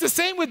 It's the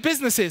same with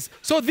businesses.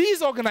 So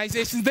these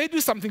organizations, they do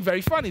something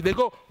very funny. They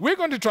go, we're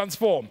going to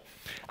transform.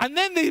 And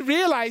then they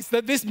realize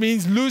that this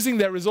means losing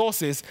their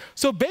resources.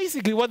 So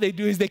basically what they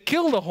do is they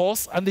kill the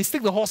horse and they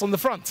stick the horse on the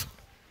front.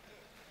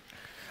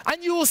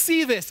 And you will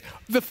see this,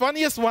 the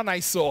funniest one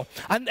I saw.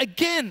 And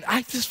again,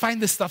 I just find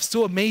this stuff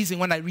so amazing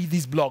when I read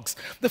these blogs.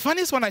 The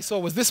funniest one I saw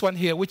was this one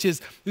here, which is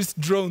this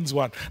drones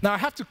one. Now, I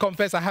have to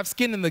confess, I have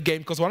skin in the game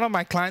because one of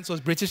my clients was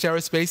British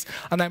Aerospace,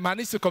 and I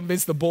managed to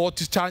convince the board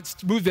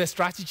to move their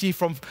strategy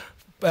from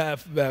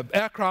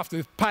aircraft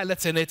with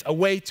pilots in it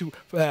away to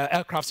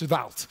aircraft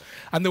without.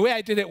 And the way I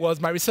did it was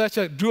my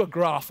researcher drew a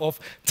graph of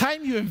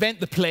time you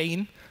invent the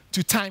plane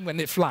to time when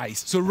it flies.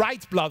 So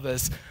Wright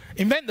brothers,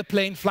 invent the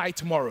plane, fly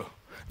tomorrow.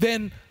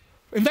 Then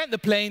invent the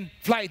plane,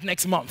 fly it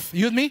next month.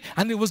 You with me?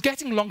 And it was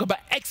getting longer, but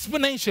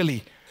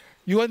exponentially.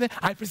 You were there?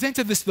 I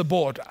presented this to the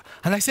board,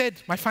 and I said,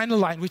 my final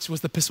line, which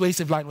was the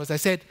persuasive line, was I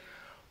said,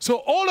 so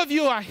all of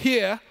you are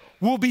here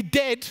will be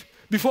dead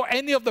before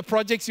any of the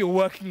projects you're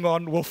working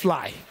on will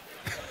fly.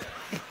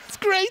 It's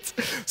great.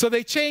 So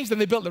they changed,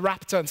 and they built the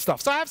Raptor and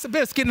stuff. So I have a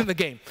bit of skin in the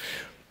game.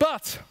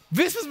 But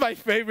this is my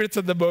favorite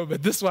at the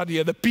moment, this one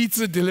here, the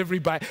pizza delivery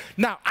by.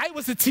 Now, I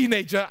was a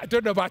teenager, I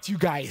don't know about you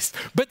guys,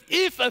 but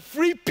if a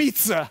free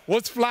pizza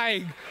was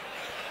flying,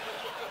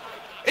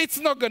 it's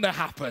not going to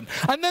happen.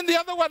 And then the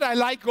other one I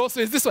like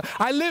also is this one.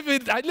 I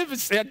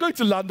go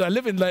to London, I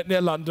live near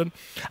London,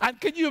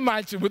 and can you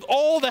imagine with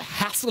all the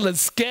hassle and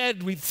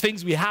scared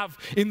things we have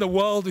in the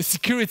world with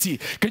security,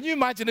 can you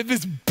imagine if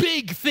this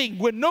big thing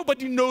where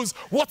nobody knows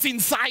what's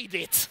inside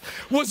it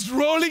was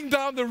rolling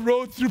down the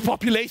road through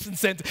population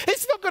center?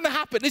 It's not going to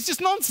happen. It's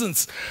just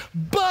nonsense.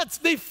 But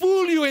they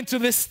fool you into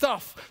this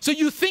stuff. So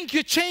you think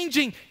you're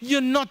changing. You're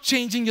not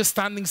changing. You're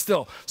standing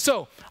still.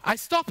 So I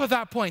stop at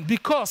that point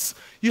because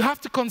you have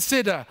to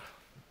consider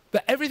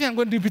that everything I'm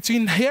going to do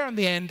between here and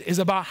the end is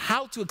about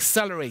how to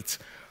accelerate.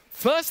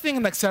 First thing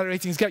in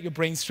accelerating is get your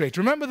brain straight.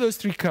 Remember those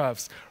 3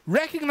 curves.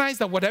 Recognize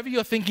that whatever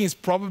you're thinking is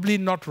probably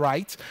not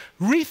right.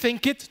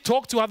 Rethink it,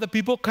 talk to other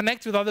people,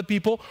 connect with other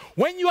people.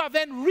 When you are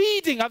then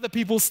reading other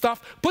people's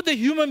stuff, put the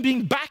human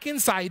being back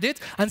inside it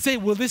and say,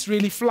 will this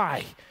really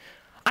fly?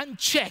 And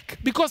check,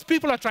 because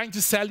people are trying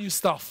to sell you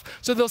stuff.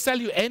 So they'll sell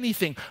you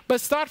anything.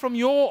 But start from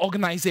your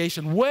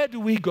organization. Where do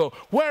we go?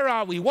 Where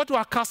are we? What do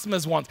our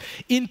customers want?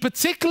 In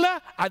particular,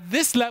 at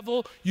this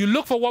level, you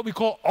look for what we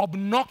call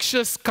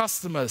obnoxious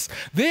customers.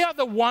 They are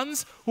the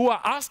ones who are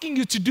asking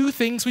you to do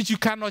things which you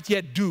cannot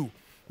yet do.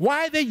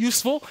 Why are they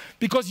useful?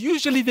 Because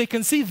usually they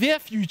can see their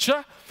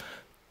future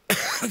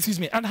excuse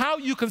me, and how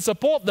you can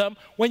support them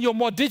when you're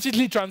more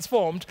digitally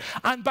transformed.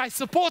 And by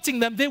supporting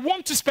them, they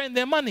want to spend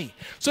their money.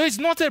 So it's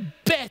not a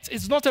bet,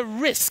 it's not a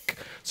risk.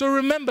 So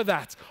remember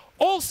that.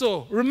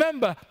 Also,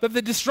 remember that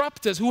the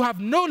disruptors who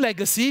have no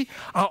legacy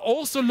are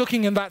also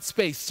looking in that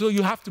space. So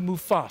you have to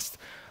move fast.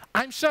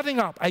 I'm shutting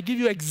up. I give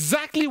you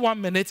exactly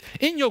 1 minute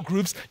in your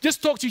groups.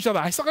 Just talk to each other.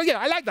 I say, oh, yeah,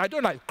 I like that. I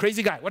don't like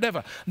crazy guy,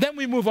 whatever. Then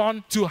we move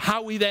on to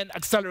how we then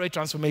accelerate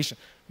transformation.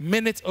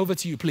 Minute over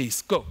to you,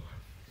 please. Go.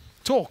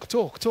 Talk,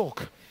 talk,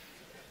 talk.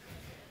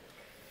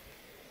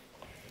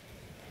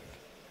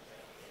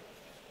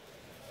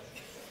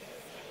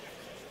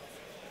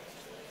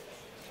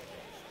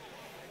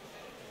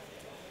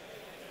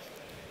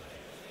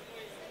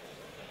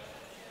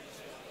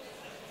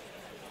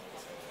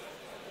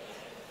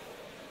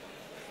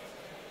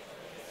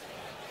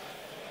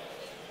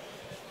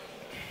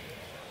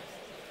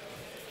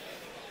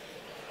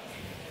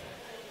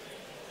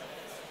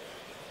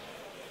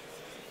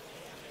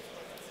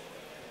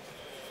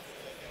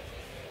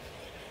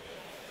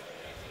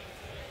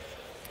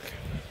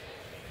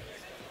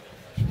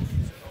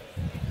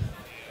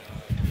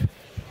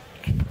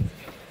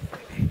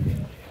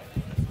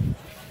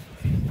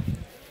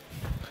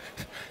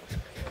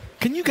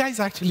 you guys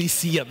actually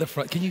see at the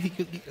front? Can you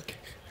okay.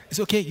 It's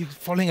okay, you're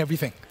following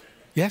everything.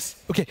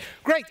 Yes? Okay,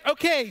 great.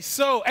 Okay,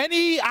 so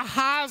any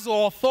ahas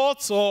or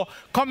thoughts or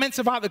comments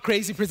about the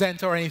crazy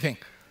presenter or anything?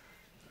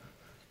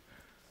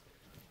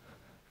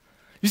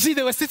 You see,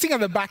 they were sitting at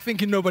the back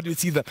thinking nobody would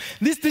see them.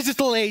 This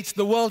digital age,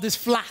 the world is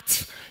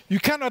flat. You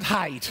cannot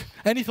hide.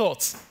 Any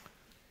thoughts?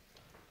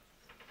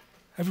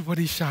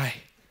 Everybody's shy.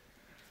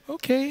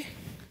 Okay.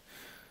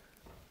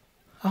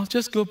 I'll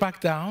just go back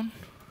down.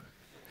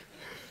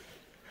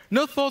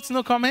 No thoughts,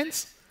 no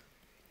comments?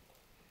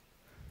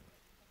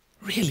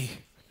 Really?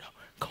 No.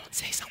 Go on,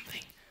 say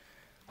something.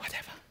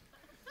 Whatever.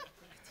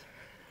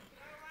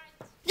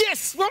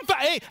 Yes!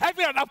 Hey,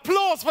 everyone,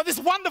 applause for this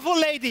wonderful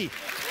lady.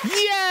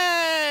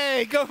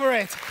 Yay! Go for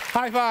it.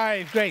 High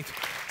five. Great.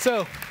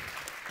 So.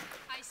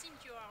 I think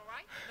you are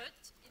right, but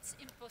it's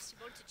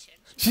impossible to change.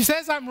 She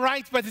says I'm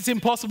right, but it's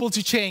impossible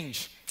to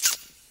change.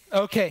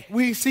 Okay,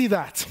 we see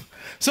that.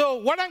 So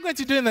what I'm going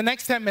to do in the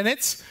next 10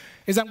 minutes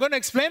is I'm going to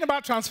explain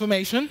about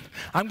transformation.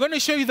 I'm going to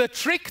show you the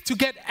trick to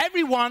get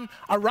everyone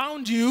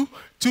around you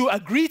to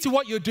agree to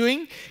what you're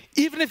doing,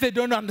 even if they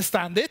don't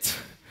understand it.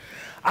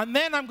 And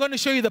then I'm going to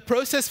show you the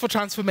process for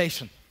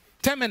transformation.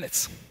 10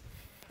 minutes.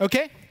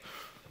 Okay?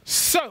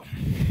 So,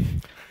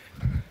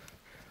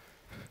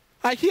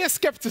 I hear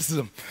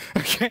skepticism.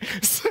 Okay?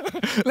 So,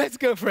 let's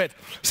go for it.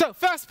 So,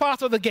 first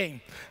part of the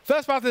game.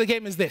 First part of the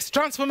game is this,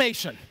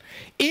 transformation.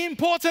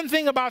 Important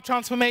thing about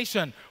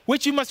transformation,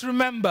 which you must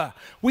remember.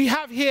 We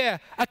have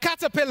here a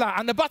caterpillar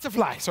and a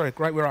butterfly. Sorry,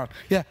 right, we're on.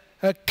 Yeah,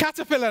 a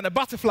caterpillar and a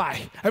butterfly.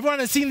 Everyone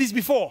has seen these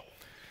before.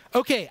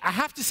 Okay, I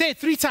have to say it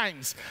 3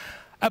 times.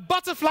 A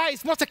butterfly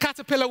is not a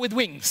caterpillar with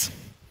wings.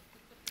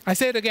 I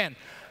say it again.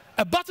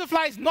 A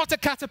butterfly is not a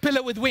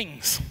caterpillar with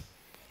wings.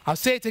 I'll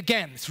say it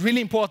again. It's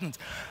really important.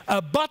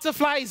 A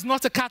butterfly is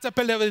not a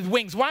caterpillar with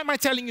wings. Why am I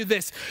telling you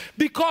this?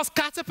 Because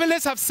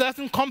caterpillars have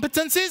certain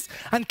competencies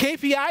and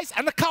KPIs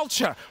and a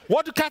culture.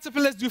 What do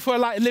caterpillars do for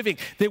a living?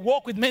 They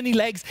walk with many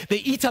legs. They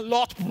eat a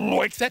lot,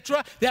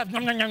 etc. They have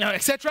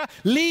etc.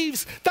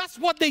 Leaves. That's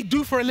what they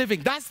do for a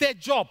living. That's their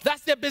job.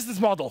 That's their business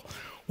model.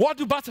 What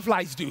do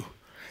butterflies do?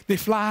 They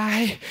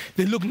fly,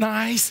 they look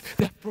nice,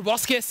 they're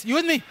proboscis, you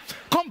and me?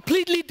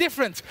 Completely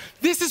different.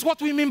 This is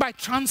what we mean by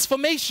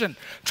transformation.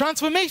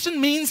 Transformation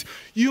means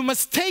you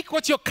must take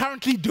what you're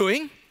currently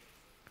doing,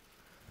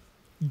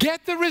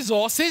 get the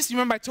resources, you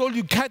remember I told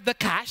you get the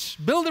cash,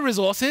 build the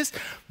resources,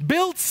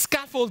 build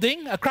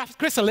scaffolding, a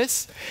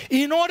chrysalis,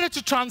 in order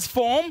to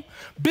transform,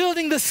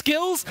 building the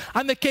skills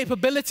and the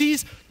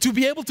capabilities to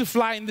be able to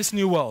fly in this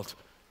new world.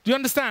 Do you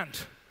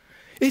understand?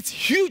 It's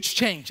huge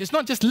change. It's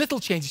not just little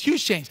change, it's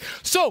huge change.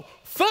 So,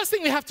 first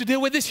thing we have to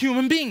deal with is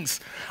human beings.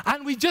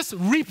 And we just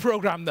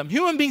reprogram them.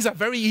 Human beings are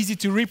very easy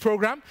to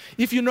reprogram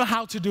if you know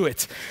how to do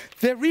it.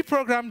 They're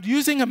reprogrammed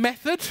using a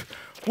method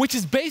which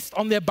is based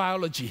on their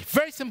biology.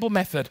 Very simple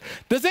method.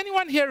 Does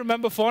anyone here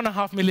remember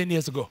 4.5 million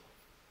years ago?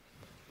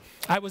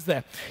 I was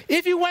there.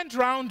 If you went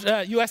around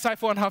USI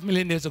 4.5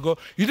 million years ago,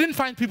 you didn't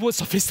find people with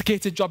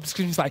sophisticated job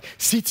descriptions like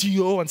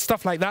CTO and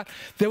stuff like that.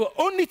 There were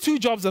only 2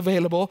 jobs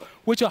available,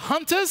 which are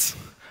hunters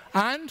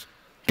and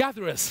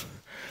gatherers.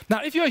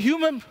 Now, if you're a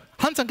human,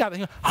 hunt and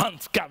gather,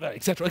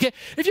 etc. Okay?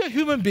 If you're a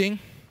human being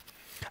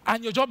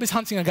and your job is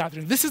hunting and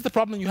gathering, this is the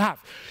problem you have.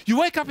 You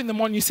wake up in the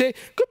morning, you say,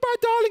 "Goodbye,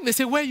 darling." They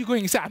say, "Where are you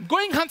going?" You say, "I'm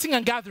going hunting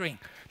and gathering."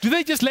 Do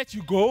they just let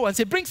you go and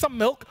say, "Bring some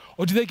milk,"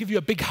 or do they give you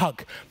a big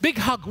hug? Big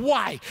hug,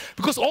 why?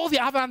 Because all the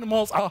other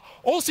animals are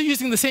also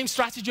using the same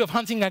strategy of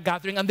hunting and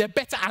gathering, and they're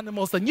better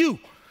animals than you.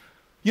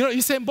 You know,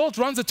 Usain Bolt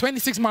runs at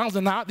 26 miles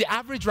an hour. The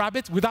average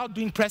rabbit, without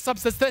doing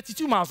press-ups, does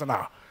 32 miles an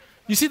hour.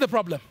 You see the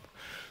problem?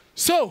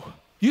 So,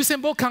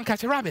 Usain Bolt can't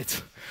catch a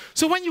rabbit.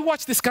 So when you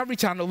watch Discovery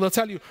Channel, they'll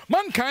tell you,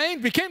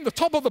 mankind became the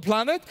top of the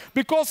planet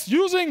because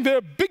using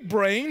their big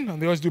brain,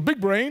 and they always do big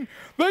brain,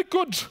 they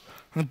could...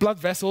 and blood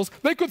vessels,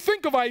 they could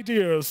think of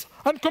ideas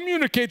and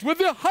communicate with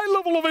their high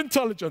level of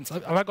intelligence.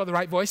 Have I got the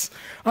right voice?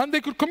 And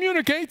they could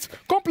communicate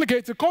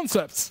complicated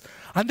concepts.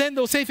 And then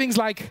they'll say things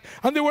like,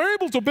 and they were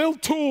able to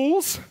build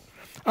tools,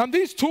 and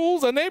these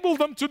tools enabled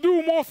them to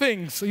do more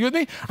things. You with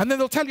me? And then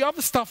they'll tell you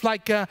other stuff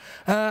like,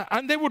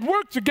 and they would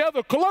work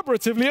together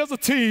collaboratively as a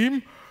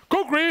team,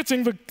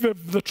 co-creating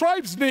the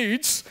tribe's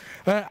needs,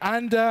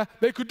 and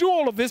they could do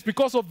all of this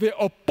because of their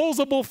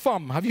opposable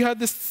thumb. Have you heard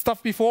this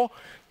stuff before?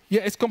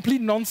 Yeah, it's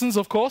complete nonsense,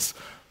 of course,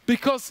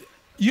 because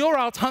you're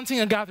out hunting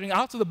and gathering,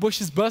 out of the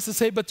bushes bursts a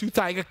saber-toothed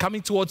tiger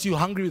coming towards you,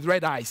 hungry with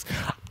red eyes.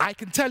 I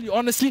can tell you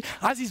honestly,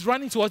 as he's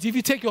running towards you, if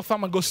you take your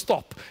thumb and go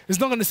stop, it's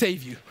not going to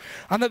save you.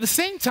 And at the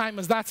same time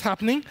as that's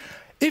happening,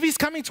 if he's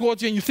coming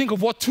towards you and you think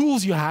of what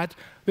tools you had,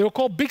 they were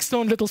called big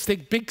stone, little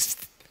stick, big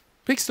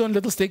stone,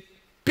 little stick,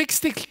 big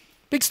stick,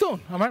 big stone.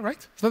 Am I right?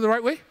 Is that the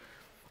right way?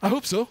 I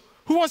hope so.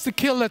 Who wants to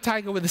kill a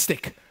tiger with a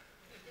stick?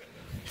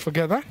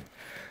 Forget that.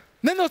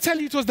 Then they'll tell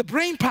you it was the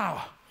brain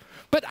power.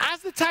 But as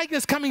the tiger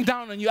is coming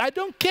down on you, I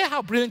don't care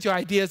how brilliant your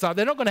ideas are,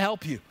 they're not going to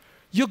help you.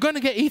 You're going to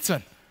get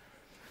eaten.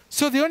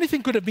 So the only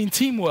thing could have been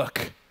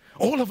teamwork.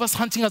 All of us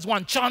hunting as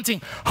one,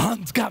 chanting,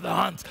 hunt, gather,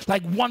 hunt,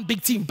 like one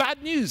big team.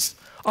 Bad news.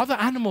 Other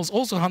animals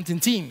also hunt in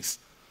teams.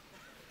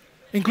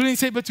 including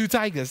saber-tooth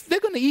tigers. They're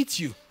going to eat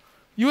you.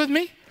 You with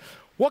me?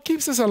 What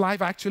keeps us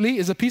alive, actually,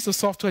 is a piece of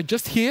software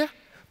just here.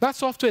 That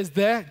software is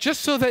there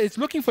just so that it's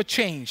looking for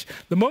change.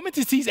 The moment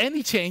it sees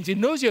any change, it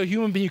knows you're a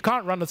human being. You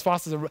can't run as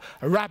fast as a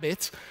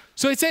rabbit.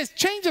 So it says,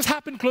 change has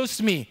happened close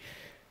to me.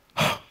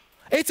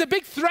 It's a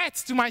big threat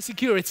to my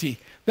security.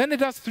 Then it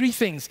does three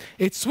things.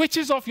 It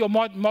switches off your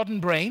modern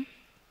brain.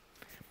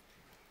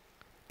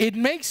 It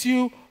makes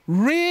you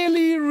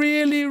really,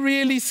 really,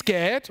 really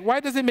scared. Why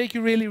does it make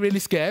you really, really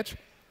scared?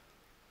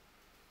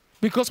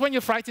 Because when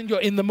you're frightened, you're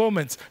in the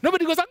moment.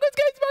 Nobody goes, I'm going to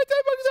get my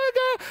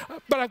time,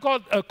 but I've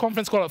got a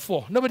conference call at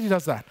 4. Nobody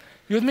does that.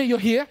 You with me? You're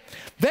here.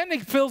 Then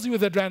it fills you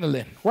with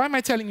adrenaline. Why am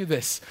I telling you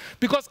this?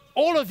 Because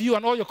all of you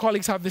and all your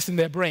colleagues have this in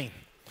their brain.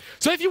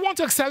 So if you want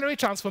to accelerate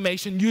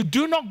transformation, you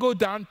do not go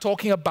down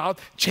talking about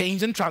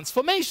change and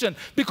transformation.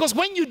 Because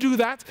when you do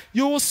that,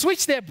 you will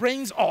switch their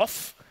brains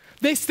off.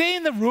 They stay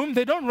in the room,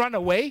 they don't run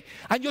away,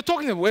 and you're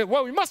talking to them,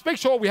 well, we must make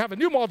sure we have a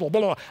new model, blah,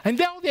 blah, blah. And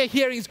all they're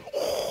hearing is,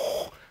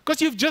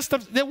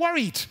 because they're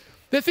worried.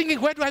 They're thinking,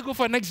 where do I go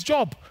for a next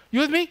job? You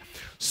with me?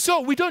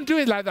 So we don't do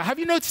it like that. Have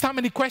you noticed how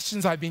many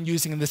questions I've been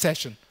using in the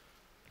session?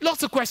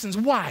 Lots of questions.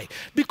 Why?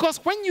 Because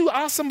when you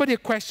ask somebody a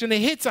question, it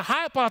hits a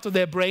higher part of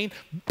their brain,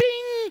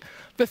 bing!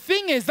 The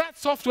thing is, that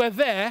software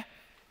there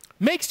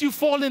makes you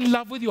fall in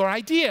love with your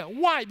idea.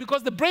 Why?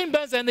 Because the brain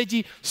burns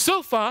energy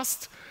so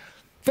fast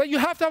that you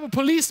have to have a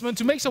policeman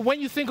to make sure when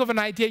you think of an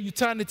idea, you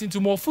turn it into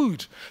more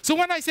food. So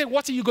when I say,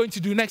 what are you going to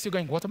do next? You're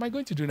going, what am I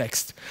going to do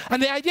next?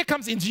 And the idea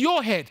comes into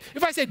your head.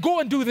 If I say, go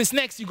and do this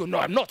next, you go, no,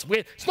 I'm not.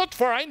 It's not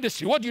for our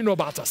industry. What do you know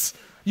about us?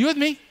 You with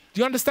me?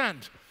 Do you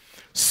understand?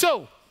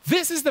 So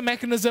this is the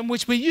mechanism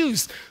which we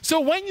use. So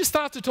when you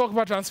start to talk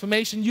about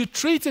transformation, you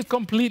treat it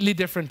completely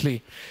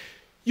differently.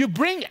 You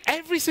bring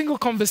every single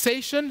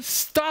conversation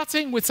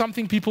starting with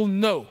something people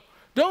know.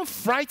 Don't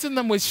frighten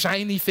them with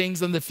shiny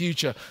things in the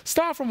future.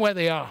 Start from where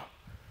they are.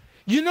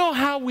 You know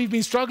how we've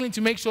been struggling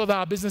to make sure that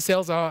our business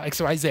sales are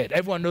XYZ.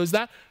 Everyone knows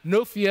that.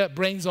 No fear,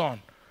 brains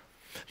on.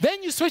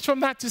 Then you switch from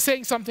that to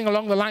saying something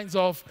along the lines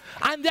of,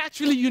 and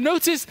actually you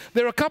notice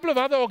there are a couple of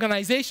other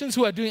organizations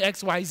who are doing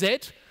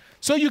XYZ.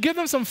 So you give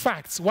them some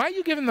facts. Why are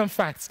you giving them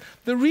facts?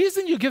 The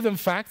reason you give them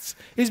facts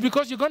is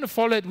because you're going to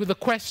follow it with a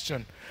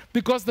question.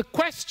 Because the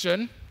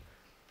question,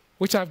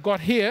 which I've got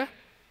here,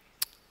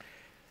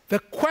 the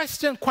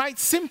question quite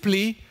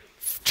simply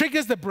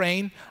triggers the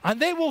brain, and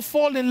they will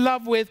fall in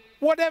love with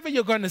whatever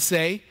you're going to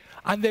say,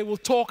 and they will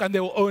talk and they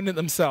will own it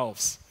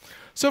themselves.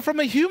 So from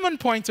a human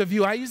point of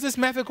view, I use this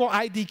method called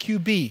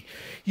IDQB.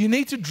 You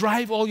need to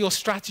drive all your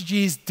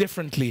strategies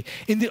differently.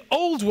 In the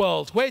old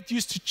world, where it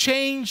used to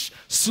change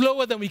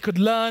slower than we could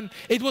learn,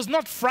 it was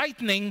not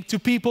frightening to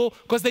people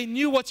because they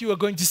knew what you were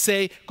going to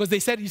say because you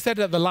said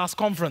it at the last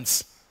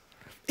conference.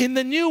 In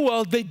the new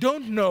world, they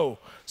don't know.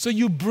 So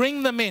you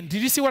bring them in.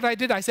 Did you see what I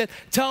did? I said,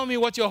 tell me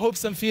what your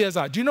hopes and fears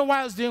are. Do you know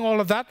why I was doing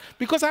all of that?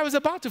 Because I was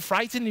about to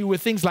frighten you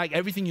with things like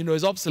everything you know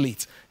is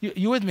obsolete.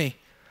 You with me?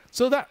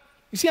 So that,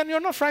 you see, and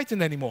you're not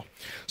frightened anymore.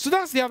 So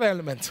that's the other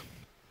element.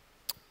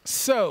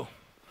 So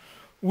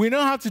we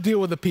know how to deal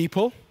with the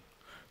people.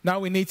 Now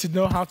we need to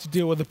know how to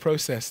deal with the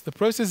process. The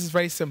process is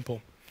very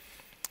simple.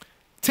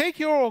 Take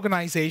your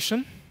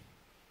organization.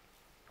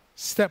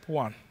 Step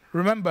one.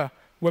 Remember,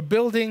 we're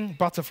building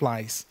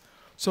butterflies.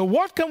 So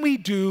what can we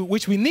do,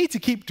 which we need to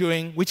keep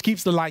doing, which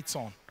keeps the lights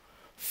on?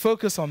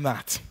 Focus on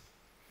that.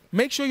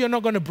 Make sure you're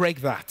not going to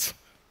break that.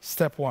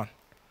 Step one.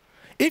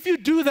 If you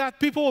do that,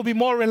 people will be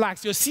more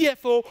relaxed. Your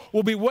CFO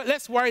will be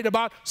less worried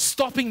about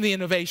stopping the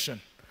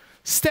innovation.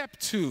 Step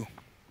two.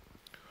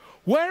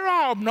 Where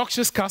are our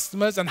obnoxious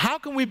customers and how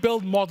can we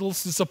build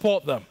models to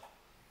support them?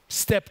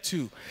 Step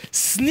two.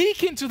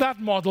 Sneak into that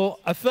model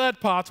a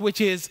third part,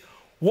 which is,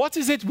 what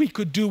is it we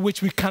could do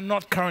which we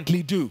cannot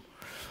currently do?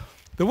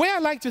 The way I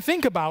like to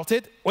think about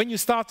it, when you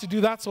start to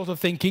do that sort of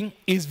thinking,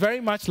 is very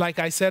much like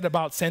I said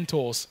about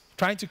centaurs,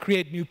 trying to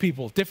create new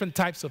people, different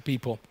types of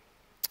people.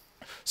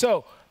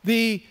 So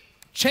the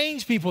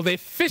change people, the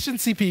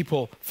efficiency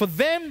people, for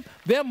them,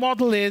 their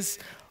model is,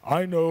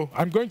 I know,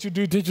 I'm going to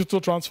do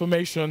digital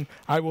transformation.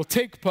 I will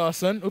take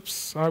person,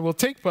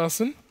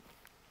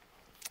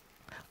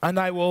 and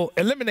I will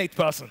eliminate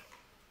person.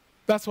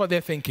 That's what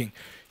they're thinking.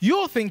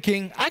 You're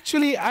thinking,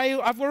 actually,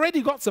 I've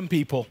already got some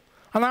people.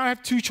 And I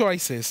have two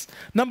choices.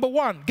 Number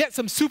one, get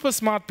some super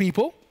smart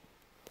people.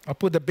 I'll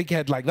put a big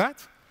head like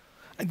that.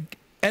 And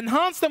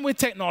enhance them with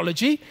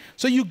technology.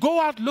 So you go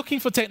out looking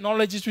for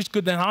technologies which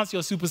could enhance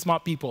your super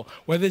smart people,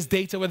 whether it's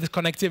data, whether it's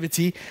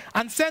connectivity,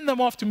 and send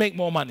them off to make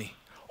more money.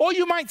 Or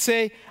you might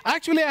say,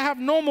 actually, I have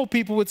normal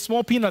people with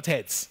small peanut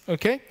heads,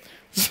 okay?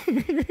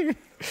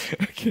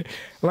 Okay.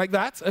 Like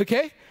that,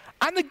 okay?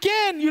 And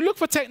again, you look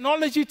for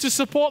technology to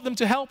support them,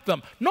 to help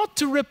them, not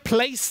to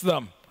replace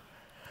them.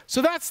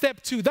 So that's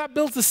step two. That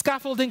builds the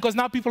scaffolding because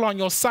now people are on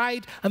your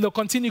side and they'll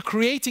continue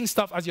creating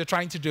stuff as you're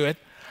trying to do it.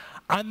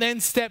 And then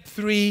step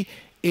three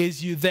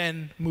is you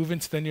then move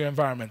into the new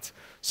environment.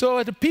 So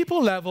at the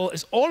people level,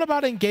 it's all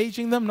about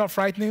engaging them, not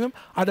frightening them.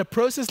 At the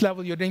process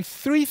level, you're doing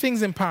three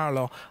things in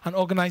parallel, and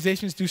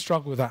organizations do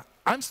struggle with that.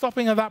 I'm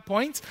stopping at that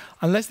point.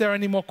 Unless there are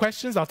any more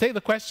questions, I'll take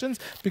the questions,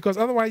 because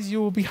otherwise you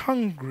will be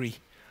hungry.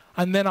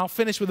 And then I'll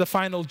finish with a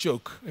final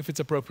joke, if it's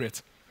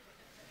appropriate.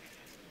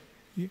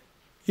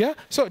 Yeah?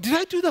 So, did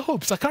I do the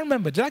hopes? I can't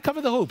remember. Did I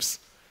cover the hopes?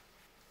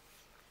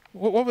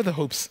 What were the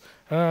hopes?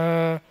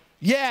 Yeah,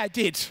 I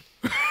did.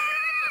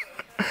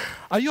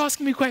 Are you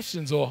asking me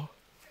questions, or?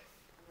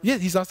 Yeah,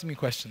 he's asking me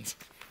questions.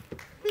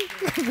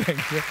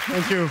 Thank you.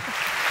 Thank you.